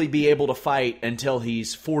probably be able to fight until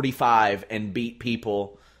he's 45 and beat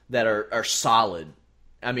people that are solid.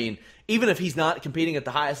 I mean, even if he's not competing at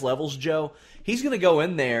the highest levels, Joe, he's going to go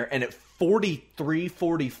in there and at 43,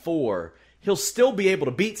 44, he'll still be able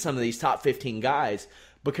to beat some of these top 15 guys,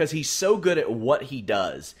 because he's so good at what he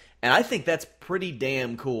does. And I think that's pretty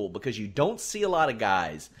damn cool, because you don't see a lot of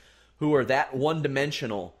guys who are that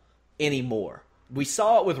one-dimensional anymore. We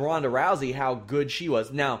saw it with Ronda Rousey, how good she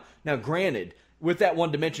was. Now granted, with that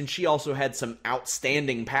one dimension, she also had some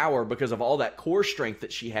outstanding power because of all that core strength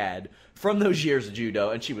that she had from those years of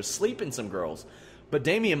judo, and she was sleeping some girls. But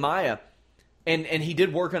Damian Maia, and he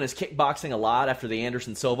did work on his kickboxing a lot after the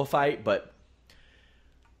Anderson Silva fight, but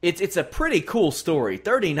it's a pretty cool story.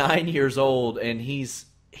 39 years old, and he's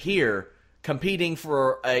here competing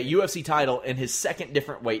for a UFC title in his second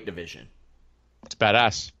different weight division. It's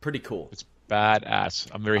badass. Pretty cool. It's badass.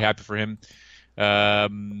 I'm very happy for him.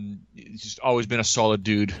 He's just always been a solid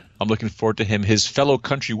dude. I'm looking forward to him. His fellow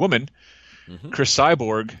countrywoman, Chris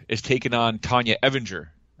Cyborg, is taking on Tanya Evinger.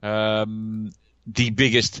 the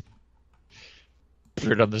biggest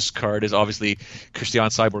on this card is obviously Christiane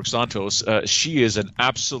Cyborg Santos. She is an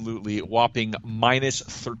absolutely whopping minus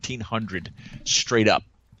 1,300 straight up.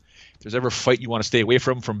 If there's ever a fight you want to stay away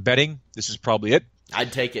from betting, this is probably it.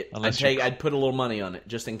 I'd take it. I'd put a little money on it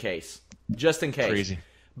just in case. Just in case. Crazy.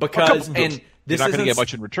 Because you're not going to get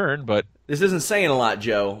much in return, but this isn't saying a lot,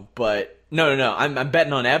 Joe. But no. I'm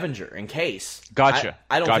betting on Evinger in case. Gotcha.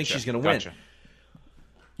 I don't think she's going to win.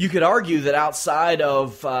 You could argue that outside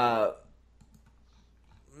of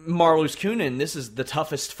Marloes Coenen, this is the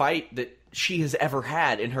toughest fight that she has ever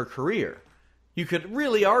had in her career. You could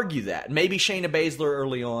really argue that. Maybe Shayna Baszler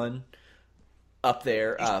early on up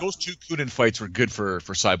there. Those two Coenen fights were good for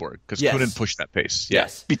Cyborg because yes. Coenen pushed that pace. Yeah.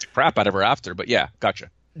 Yes. Beat the crap out of her after, but yeah, gotcha.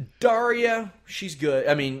 Daria, she's good.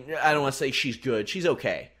 I mean, I don't want to say she's good. She's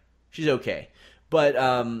okay. But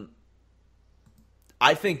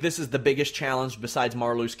I think this is the biggest challenge besides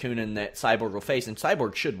Marloes Coenen that Cyborg will face, and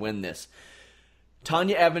Cyborg should win this.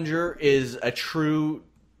 Tonya Evinger is a true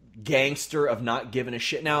gangster of not giving a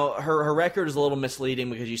shit. Now, her record is a little misleading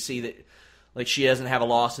because you see that like she doesn't have a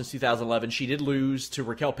loss since 2011. She did lose to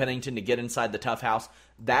Raquel Pennington to get inside the Tough House.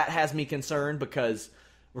 That has me concerned because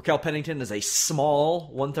Raquel Pennington is a small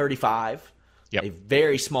 135. Yep. A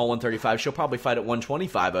very small 135. She'll probably fight at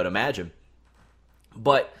 125, I would imagine.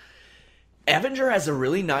 But Evinger has a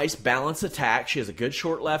really nice balanced attack. She has a good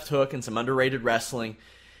short left hook and some underrated wrestling.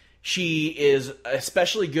 She is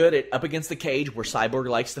especially good at up against the cage where Cyborg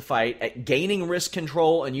likes to fight, at gaining wrist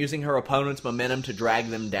control and using her opponent's momentum to drag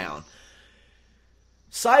them down.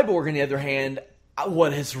 Cyborg, on the other hand,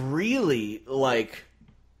 what has really,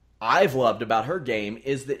 I've loved about her game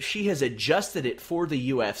is that she has adjusted it for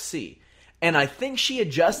the UFC. And I think she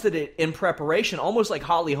adjusted it in preparation, almost like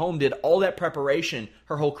Holly Holm did all that preparation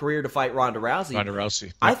her whole career to fight Ronda Rousey.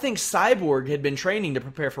 Yeah. I think Cyborg had been training to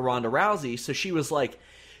prepare for Ronda Rousey, so she was like,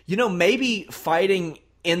 maybe fighting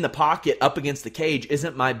in the pocket up against the cage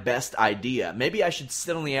isn't my best idea. Maybe I should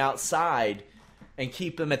sit on the outside and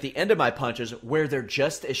keep them at the end of my punches where they're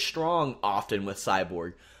just as strong often with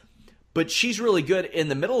Cyborg. But she's really good in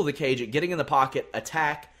the middle of the cage at getting in the pocket,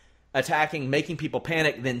 attacking, making people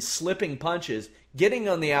panic, then slipping punches, getting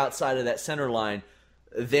on the outside of that center line,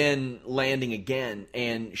 then landing again.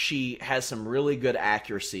 And she has some really good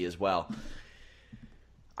accuracy as well.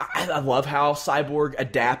 I love how Cyborg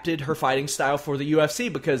adapted her fighting style for the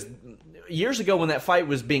UFC because years ago when that fight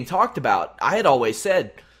was being talked about, I had always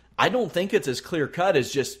said, I don't think it's as clear-cut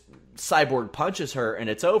as just Cyborg punches her and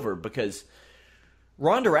it's over because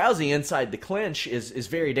Ronda Rousey inside the clinch is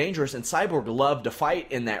very dangerous, and Cyborg loved to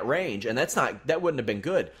fight in that range, and that wouldn't have been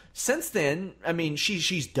good. Since then, I mean,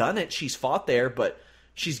 she's done it, she's fought there, but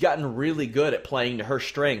she's gotten really good at playing to her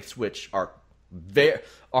strengths, which are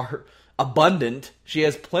abundant. She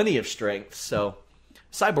has plenty of strength, so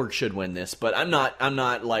Cyborg should win this. But I'm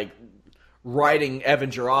not like writing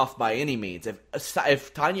Evinger off by any means. If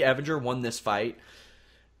Tonya Evinger won this fight,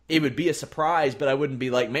 it would be a surprise, but I wouldn't be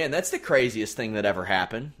like, man, that's the craziest thing that ever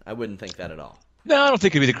happened. I wouldn't think that at all. No, I don't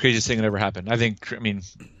think it'd be the craziest thing that ever happened. I mean,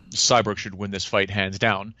 Cyborg should win this fight hands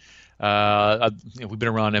down. We've been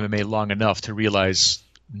around MMA long enough to realize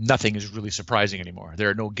nothing is really surprising anymore. There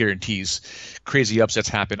are no guarantees. Crazy upsets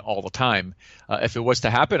happen all the time. If it was to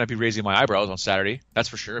happen, I'd be raising my eyebrows on Saturday. That's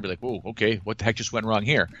for sure. I'd be like, whoa, okay, what the heck just went wrong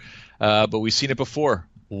here? But we've seen it before.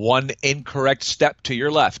 One incorrect step to your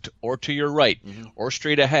left or to your right or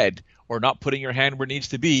straight ahead or not putting your hand where it needs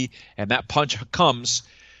to be, and that punch comes,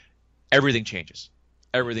 everything changes.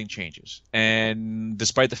 Everything changes. And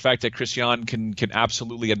despite the fact that Christiane can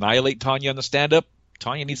absolutely annihilate Tonya on the stand-up,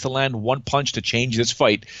 Tonya needs to land one punch to change this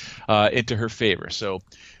fight into her favor. So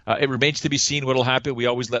it remains to be seen what will happen. We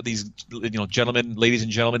always let these ladies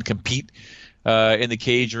and gentlemen compete in the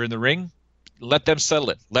cage or in the ring. Let them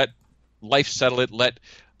settle it. Let life settle it. Let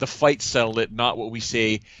the fight settle it, not what we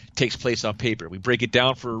say takes place on paper. We break it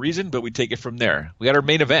down for a reason, but we take it from there. We got our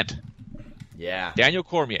main event. Yeah. Daniel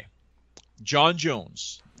Cormier, Jon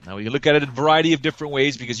Jones. Now, we can look at it in a variety of different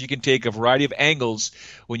ways because you can take a variety of angles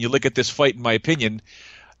when you look at this fight, in my opinion.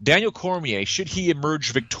 Daniel Cormier, should he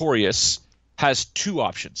emerge victorious, has two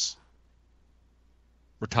options.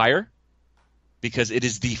 Retire, because it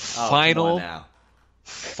is the final...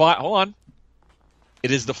 hold on. It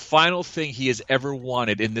is the final thing he has ever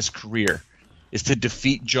wanted in this career, is to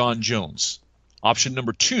defeat Jon Jones. Option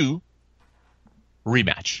number 2,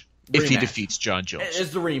 rematch. If he defeats Jon Jones. It's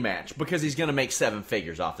the rematch, because he's going to make 7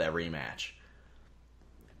 figures off that rematch.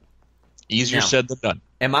 Easier said than done.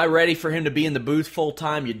 Am I ready for him to be in the booth full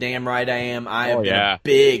time? You're damn right I am. I am a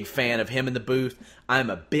big fan of him in the booth. I'm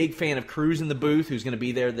a big fan of Cruz in the booth, who's going to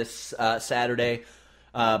be there this Saturday.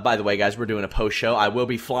 By the way, guys, we're doing a post show. I will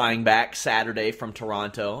be flying back Saturday from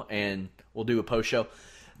Toronto, and we'll do a post show.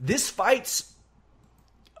 This fight's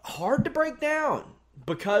hard to break down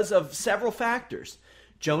because of several factors.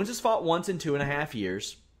 Jones has fought once in 2.5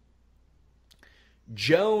 years.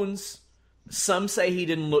 Jones, some say he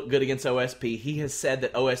didn't look good against OSP. He has said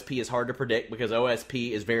that OSP is hard to predict because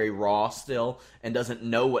OSP is very raw still and doesn't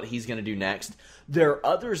know what he's going to do next. There are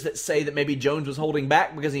others that say that maybe Jones was holding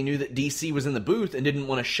back because he knew that DC was in the booth and didn't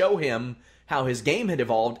want to show him how his game had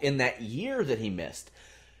evolved in that year that he missed.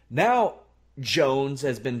 Now, Jones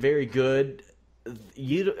has been very good.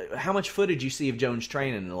 How much footage you see of Jones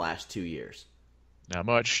training in the last 2 years? Not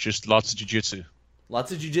much, just lots of jiu-jitsu.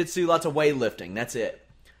 Lots of jiu-jitsu, lots of weightlifting. That's it.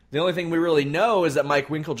 The only thing we really know is that Mike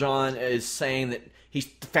Winkeljohn is saying that he's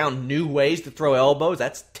found new ways to throw elbows.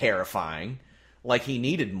 That's terrifying. Like he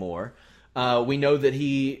needed more. We know that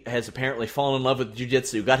he has apparently fallen in love with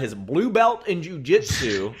jiu-jitsu. Got his blue belt in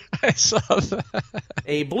jiu-jitsu. I saw that.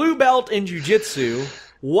 A blue belt in jiu-jitsu.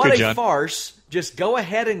 What Good, a John. farce. Just go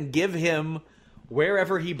ahead and give him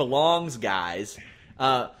wherever he belongs, guys.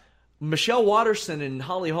 Michelle Watterson and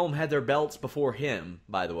Holly Holm had their belts before him,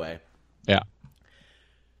 by the way. Yeah.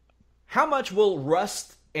 How much will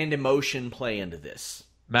rust and emotion play into this?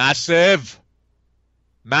 Massive.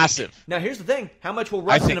 Now, here's the thing. How much will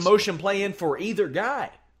rust and emotion play in for either guy?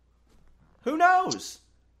 Who knows?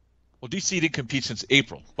 Well, DC didn't compete since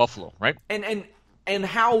April, Buffalo, right? And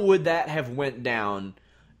how would that have went down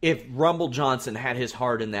if Rumble Johnson had his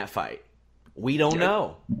heart in that fight? We don't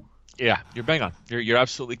know. Yeah, you're bang on. You're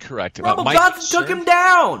absolutely correct. Rumble Johnson took him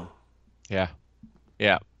down. Yeah.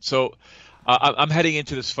 So I'm heading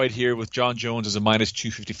into this fight here with Jon Jones as a minus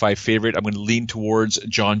 255 favorite. I'm going to lean towards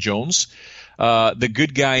Jon Jones. The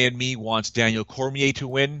good guy in me wants Daniel Cormier to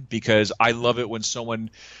win because I love it when someone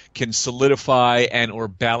can solidify and or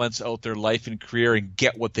balance out their life and career and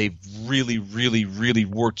get what they've really, really, really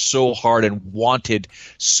worked so hard and wanted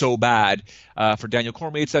so bad. For Daniel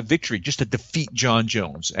Cormier, it's that victory, just to defeat Jon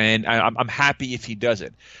Jones. And I'm happy if he does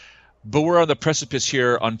it. But we're on the precipice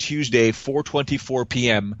here on Tuesday, 4:24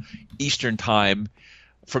 p.m. Eastern Time,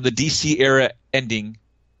 from the DC era ending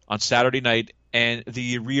on Saturday night and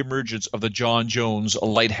the reemergence of the Jon Jones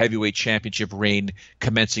light heavyweight championship reign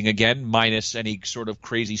commencing again, minus any sort of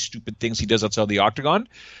crazy, stupid things he does outside the octagon.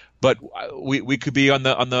 But we could be on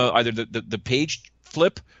the either the page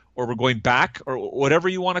flip or we're going back or whatever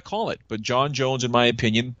you want to call it. But Jon Jones, in my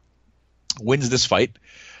opinion, wins this fight.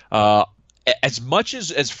 As much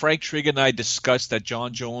as Frank Trigg and I discussed that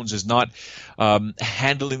Jon Jones is not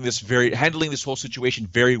handling this whole situation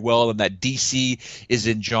very well, and that DC is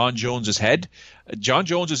in Jon Jones's head, Jon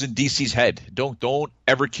Jones is in DC's head. Don't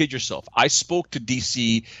ever kid yourself. I spoke to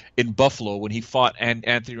DC in Buffalo when he fought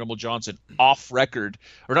Anthony Rumble Johnson off record,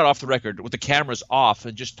 or not off the record, with the cameras off,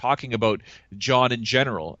 and just talking about Jon in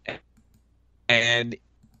general. And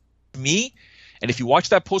if you watch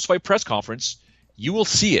that post-fight press conference, you will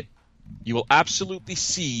see it. You will absolutely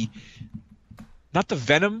see not the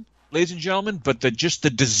venom, ladies and gentlemen, but just the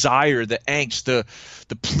desire, the angst,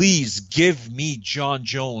 the please give me Jon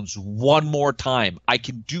Jones one more time. I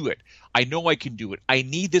can do it. I know I can do it. I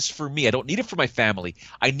need this for me. I don't need it for my family.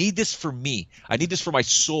 I need this for me. I need this for my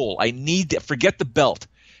soul. Forget the belt,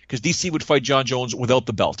 because DC would fight Jon Jones without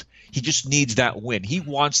the belt. He just needs that win. He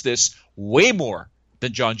wants this way more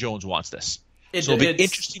than Jon Jones wants this. So it'll be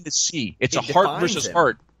interesting to see. It's a heart versus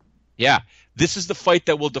heart. Yeah, this is the fight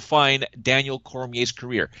that will define Daniel Cormier's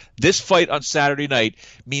career. This fight on Saturday night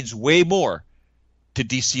means way more to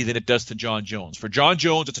DC than it does to Jon Jones. For Jon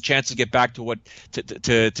Jones, it's a chance to get back to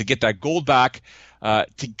to get that gold back,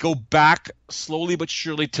 to go back slowly but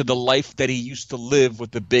surely to the life that he used to live with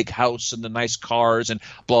the big house and the nice cars and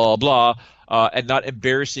blah, blah, and not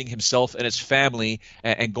embarrassing himself and his family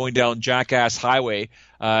and going down Jackass Highway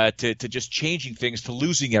to just changing things, to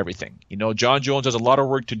losing everything. You know, Jon Jones has a lot of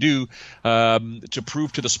work to do to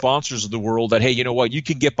prove to the sponsors of the world that, hey, you know what, you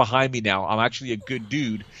can get behind me now. I'm actually a good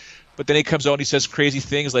dude. But then he comes out and he says crazy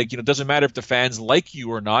things like, it doesn't matter if the fans like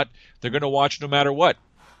you or not. They're going to watch no matter what.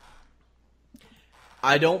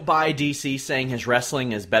 I don't buy DC saying his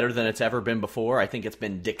wrestling is better than it's ever been before. I think it's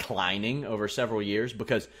been declining over several years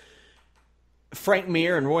because Frank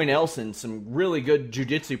Mir and Roy Nelson, some really good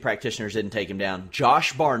jiu-jitsu practitioners, didn't take him down.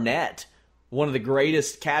 Josh Barnett, one of the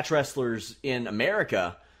greatest catch wrestlers in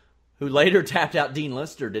America, who later tapped out Dean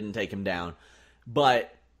Lister, didn't take him down.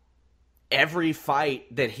 But every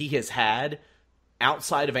fight that he has had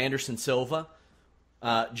outside of Anderson Silva,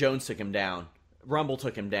 Jones took him down. Rumble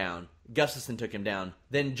took him down. Gustafsson took him down.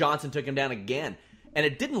 Then Johnson took him down again. And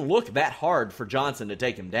it didn't look that hard for Johnson to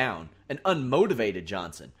take him down. An unmotivated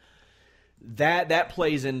Johnson. that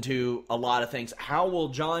plays into a lot of things. How will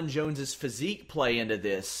John Jones's physique play into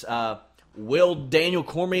this? Will Daniel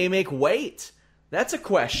Cormier make weight? That's a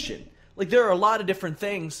question. Like, there are a lot of different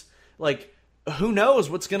things. Like, who knows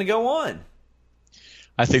what's going to go on?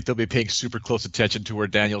 I think they'll be paying super close attention to where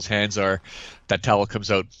Daniel's hands are. That towel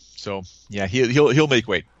comes out. So yeah, he'll make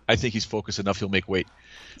weight. I think he's focused enough. He'll make weight.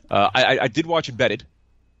 I did watch him betted,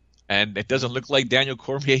 and it doesn't look like Daniel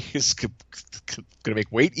Cormier is going to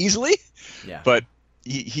make weight easily. Yeah. But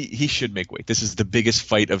he should make weight. This is the biggest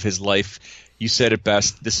fight of his life. You said it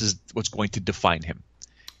best. This is what's going to define him.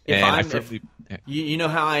 You know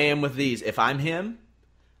how I am with these. If I'm him,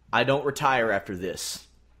 I don't retire after this.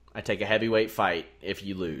 I take a heavyweight fight if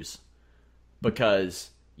you lose. Because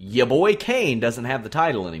your boy Kane doesn't have the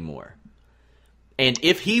title anymore. And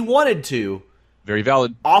if he wanted to, very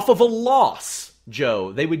valid, off of a loss,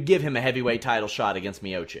 Joe, they would give him a heavyweight title shot against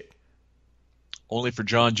Miocic. Only for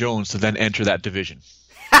John Jones to then enter that division.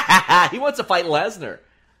 He wants to fight Lesnar.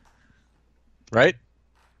 Right?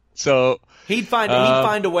 So he'd find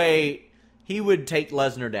a way. He would take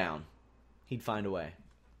Lesnar down. He'd find a way.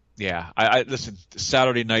 Yeah, I listen,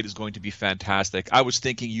 Saturday night is going to be fantastic. I was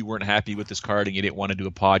thinking you weren't happy with this card and you didn't want to do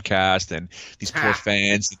a podcast, and these poor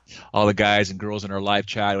fans, all the guys and girls in our live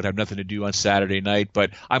chat would have nothing to do on Saturday night.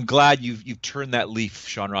 But I'm glad you've turned that leaf,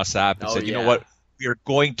 Sean Ross Sapp, and said, you know what, we are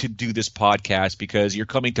going to do this podcast because you're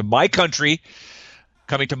coming to my country,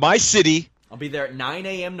 coming to my city. I'll be there at 9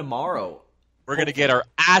 a.m. tomorrow. We're going to get our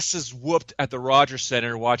asses whooped at the Rogers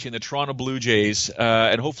Center watching the Toronto Blue Jays,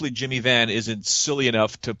 and hopefully Jimmy Van isn't silly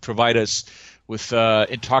enough to provide us with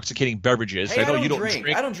intoxicating beverages. Hey, I know you don't drink.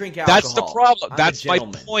 I don't drink alcohol. That's the problem. That's my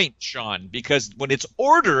gentleman. point, Sean, because when it's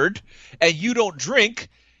ordered and you don't drink,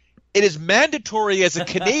 it is mandatory as a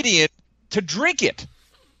Canadian to drink it.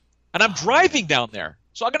 And I'm driving down there.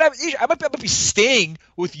 So I might be staying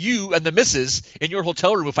with you and the missus in your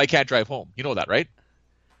hotel room if I can't drive home. You know that, right?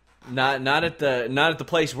 Not at the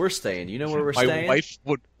place we're staying. You know where we're staying? My wife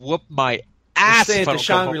would whoop my ass. We're staying at the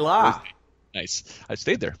Shangri-La. Nice. I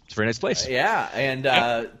stayed there. It's a very nice place. Yeah,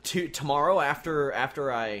 and tomorrow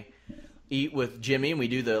after I eat with Jimmy and we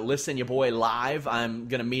do the Listen Ya Boy live, I'm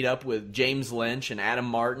gonna meet up with James Lynch and Adam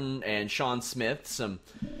Martin and Sean Smith.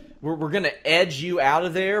 We're gonna edge you out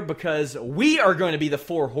of there because we are going to be the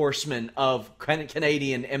four horsemen of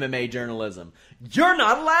Canadian MMA journalism. You're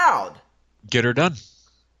not allowed. Get her done.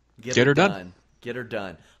 Get her done. Get her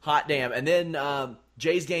done. Hot damn. And then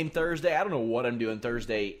Jay's game Thursday. I don't know what I'm doing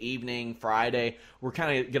Thursday evening, Friday. We're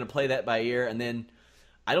kind of going to play that by ear. And then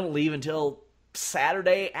I don't leave until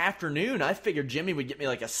Saturday afternoon. I figured Jimmy would get me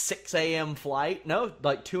like a 6 a.m. flight. No,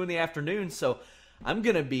 like 2 in the afternoon. So I'm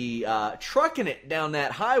going to be trucking it down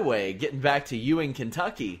that highway, getting back to Ewing,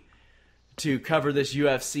 Kentucky to cover this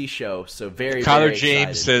UFC show. So very, Kyler very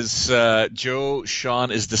James excited. says, Joe,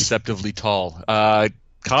 Sean is deceptively tall.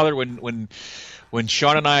 Kyler, when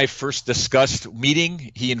Sean and I first discussed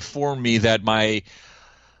meeting, he informed me that my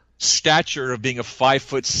stature of being a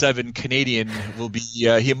 5'7" Canadian will be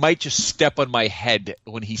he might just step on my head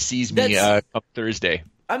when he sees me up Thursday.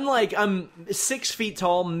 I'm 6 feet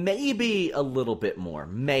tall, maybe a little bit more.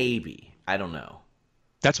 Maybe. I don't know.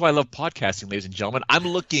 That's why I love podcasting, ladies and gentlemen. I'm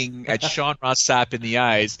looking at Sean Ross Sapp in the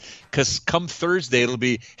eyes because come Thursday it'll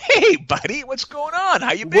be, hey, buddy, what's going on?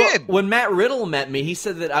 How you been? When Matt Riddle met me, he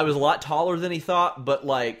said that I was a lot taller than he thought, but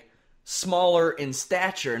like smaller in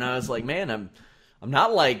stature. And I was like, man, I'm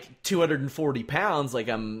not like 240 pounds. Like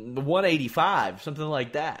I'm 185, something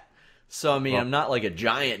like that. So, I mean, I'm not like a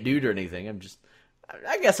giant dude or anything.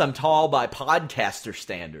 I guess I'm tall by podcaster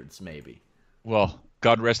standards, maybe. Well,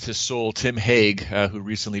 God rest his soul, Tim Hague, who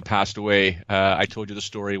recently passed away. I told you the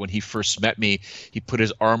story when he first met me. He put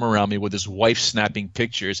his arm around me with his wife snapping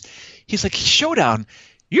pictures. He's like, Showdown,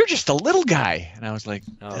 you're just a little guy. And I was like,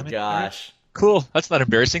 oh, gosh. Cool. That's not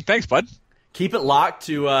embarrassing. Thanks, bud. Keep it locked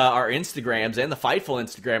to our Instagrams and the Fightful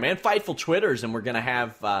Instagram and Fightful Twitters, and we're going to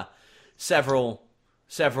have several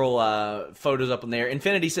photos up in there.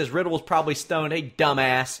 Infinity says Riddle was probably stoned. Hey,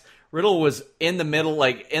 dumbass. Riddle was in the middle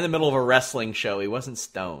of a wrestling show. He wasn't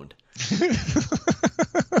stoned.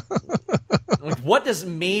 Like, what does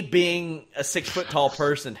me being a 6 foot tall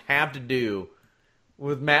person have to do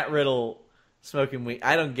with Matt Riddle smoking weed?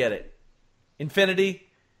 I don't get it. Infinity,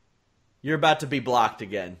 you're about to be blocked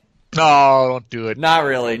again. No, don't do it. Not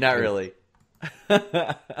really. Not really.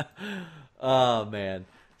 Oh, man.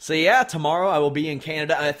 So yeah, tomorrow I will be in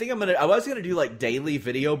Canada. I think I was gonna do like daily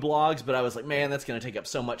video blogs, but I was like, man, that's gonna take up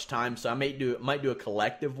so much time. So I might do a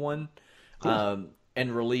collective one, and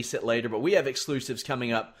release it later. But we have exclusives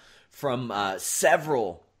coming up from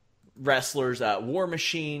several wrestlers. War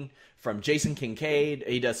Machine from Jason Kincaid.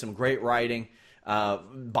 He does some great writing.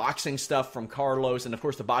 Boxing stuff from Carlos, and of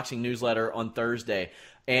course the boxing newsletter on Thursday.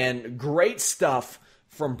 And great stuff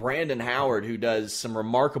from Brandon Howard, who does some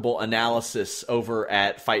remarkable analysis over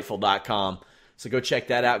at Fightful.com. So go check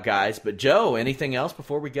that out, guys. But Joe, anything else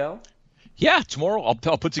before we go? Yeah, tomorrow I'll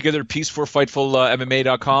put together a piece for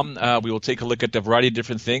FightfulMMA.com. We will take a look at a variety of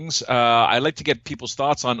different things. I'd like to get people's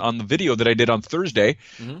thoughts on the video that I did on Thursday,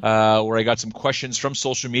 where I got some questions from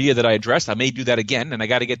social media that I addressed. I may do that again, and I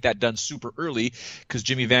got to get that done super early because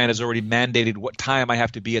Jimmy Van has already mandated what time I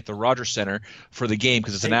have to be at the Rogers Center for the game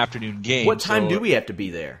because it's an afternoon game. What time do we have to be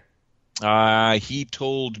there? He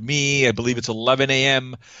told me, I believe it's 11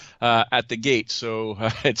 a.m. At the gate, so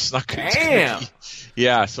it's not going to be.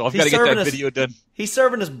 Yeah, so I've got to get that video done. He's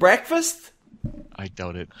serving us breakfast? I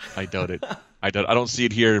doubt it. I don't see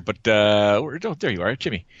it here, but there you are,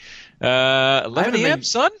 Jimmy. 11 a.m.,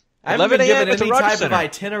 son? I haven't been given any type of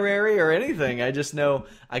itinerary or anything. I just know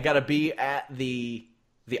I got to be at the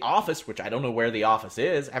office, which I don't know where the office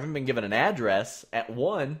is. I haven't been given an address at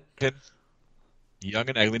 1. Yonge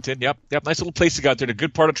and Eglinton, yep. Nice little place to go out there. A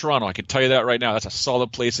good part of Toronto, I can tell you that right now. That's a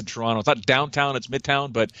solid place in Toronto. It's not downtown, it's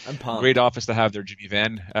midtown, but great office to have there, Jimmy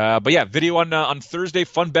Van. But yeah, video on Thursday,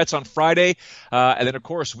 fun bets on Friday, and then of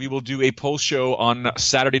course we will do a post show on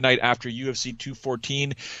Saturday night after UFC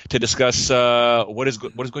 214 to discuss what is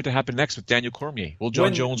going to happen next with Daniel Cormier. Will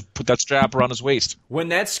John Jones put that strap around his waist? When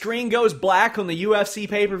that screen goes black on the UFC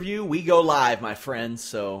pay-per-view, we go live, my friends.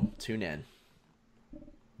 So tune in.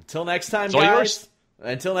 Until next time,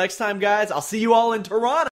 guys, I'll see you all in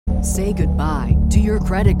Toronto. Say goodbye to your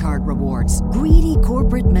credit card rewards. Greedy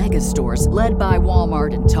corporate mega stores, led by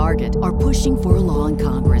Walmart and Target, are pushing for a law in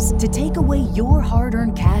Congress to take away your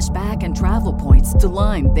hard-earned cash back and travel points to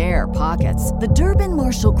line their pockets. The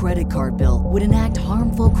Durbin-Marshall credit card bill would enact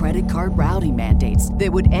harmful credit card routing mandates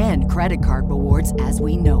that would end credit card rewards as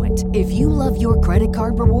we know it. If you love your credit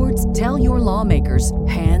card rewards, tell your lawmakers,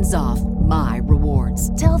 hands off my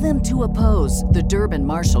rewards. Tell them to oppose the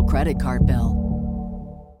Durbin-Marshall credit card bill.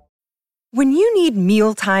 When you need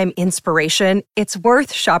mealtime inspiration, it's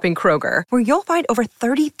worth shopping Kroger, where you'll find over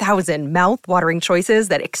 30,000 mouth-watering choices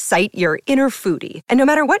that excite your inner foodie. And no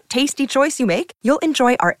matter what tasty choice you make, you'll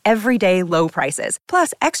enjoy our everyday low prices,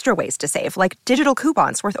 plus extra ways to save, like digital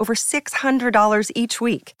coupons worth over $600 each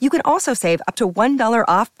week. You can also save up to $1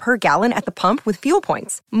 off per gallon at the pump with fuel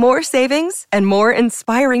points. More savings and more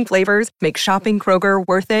inspiring flavors make shopping Kroger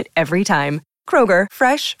worth it every time. Kroger,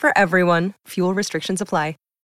 fresh for everyone. Fuel restrictions apply.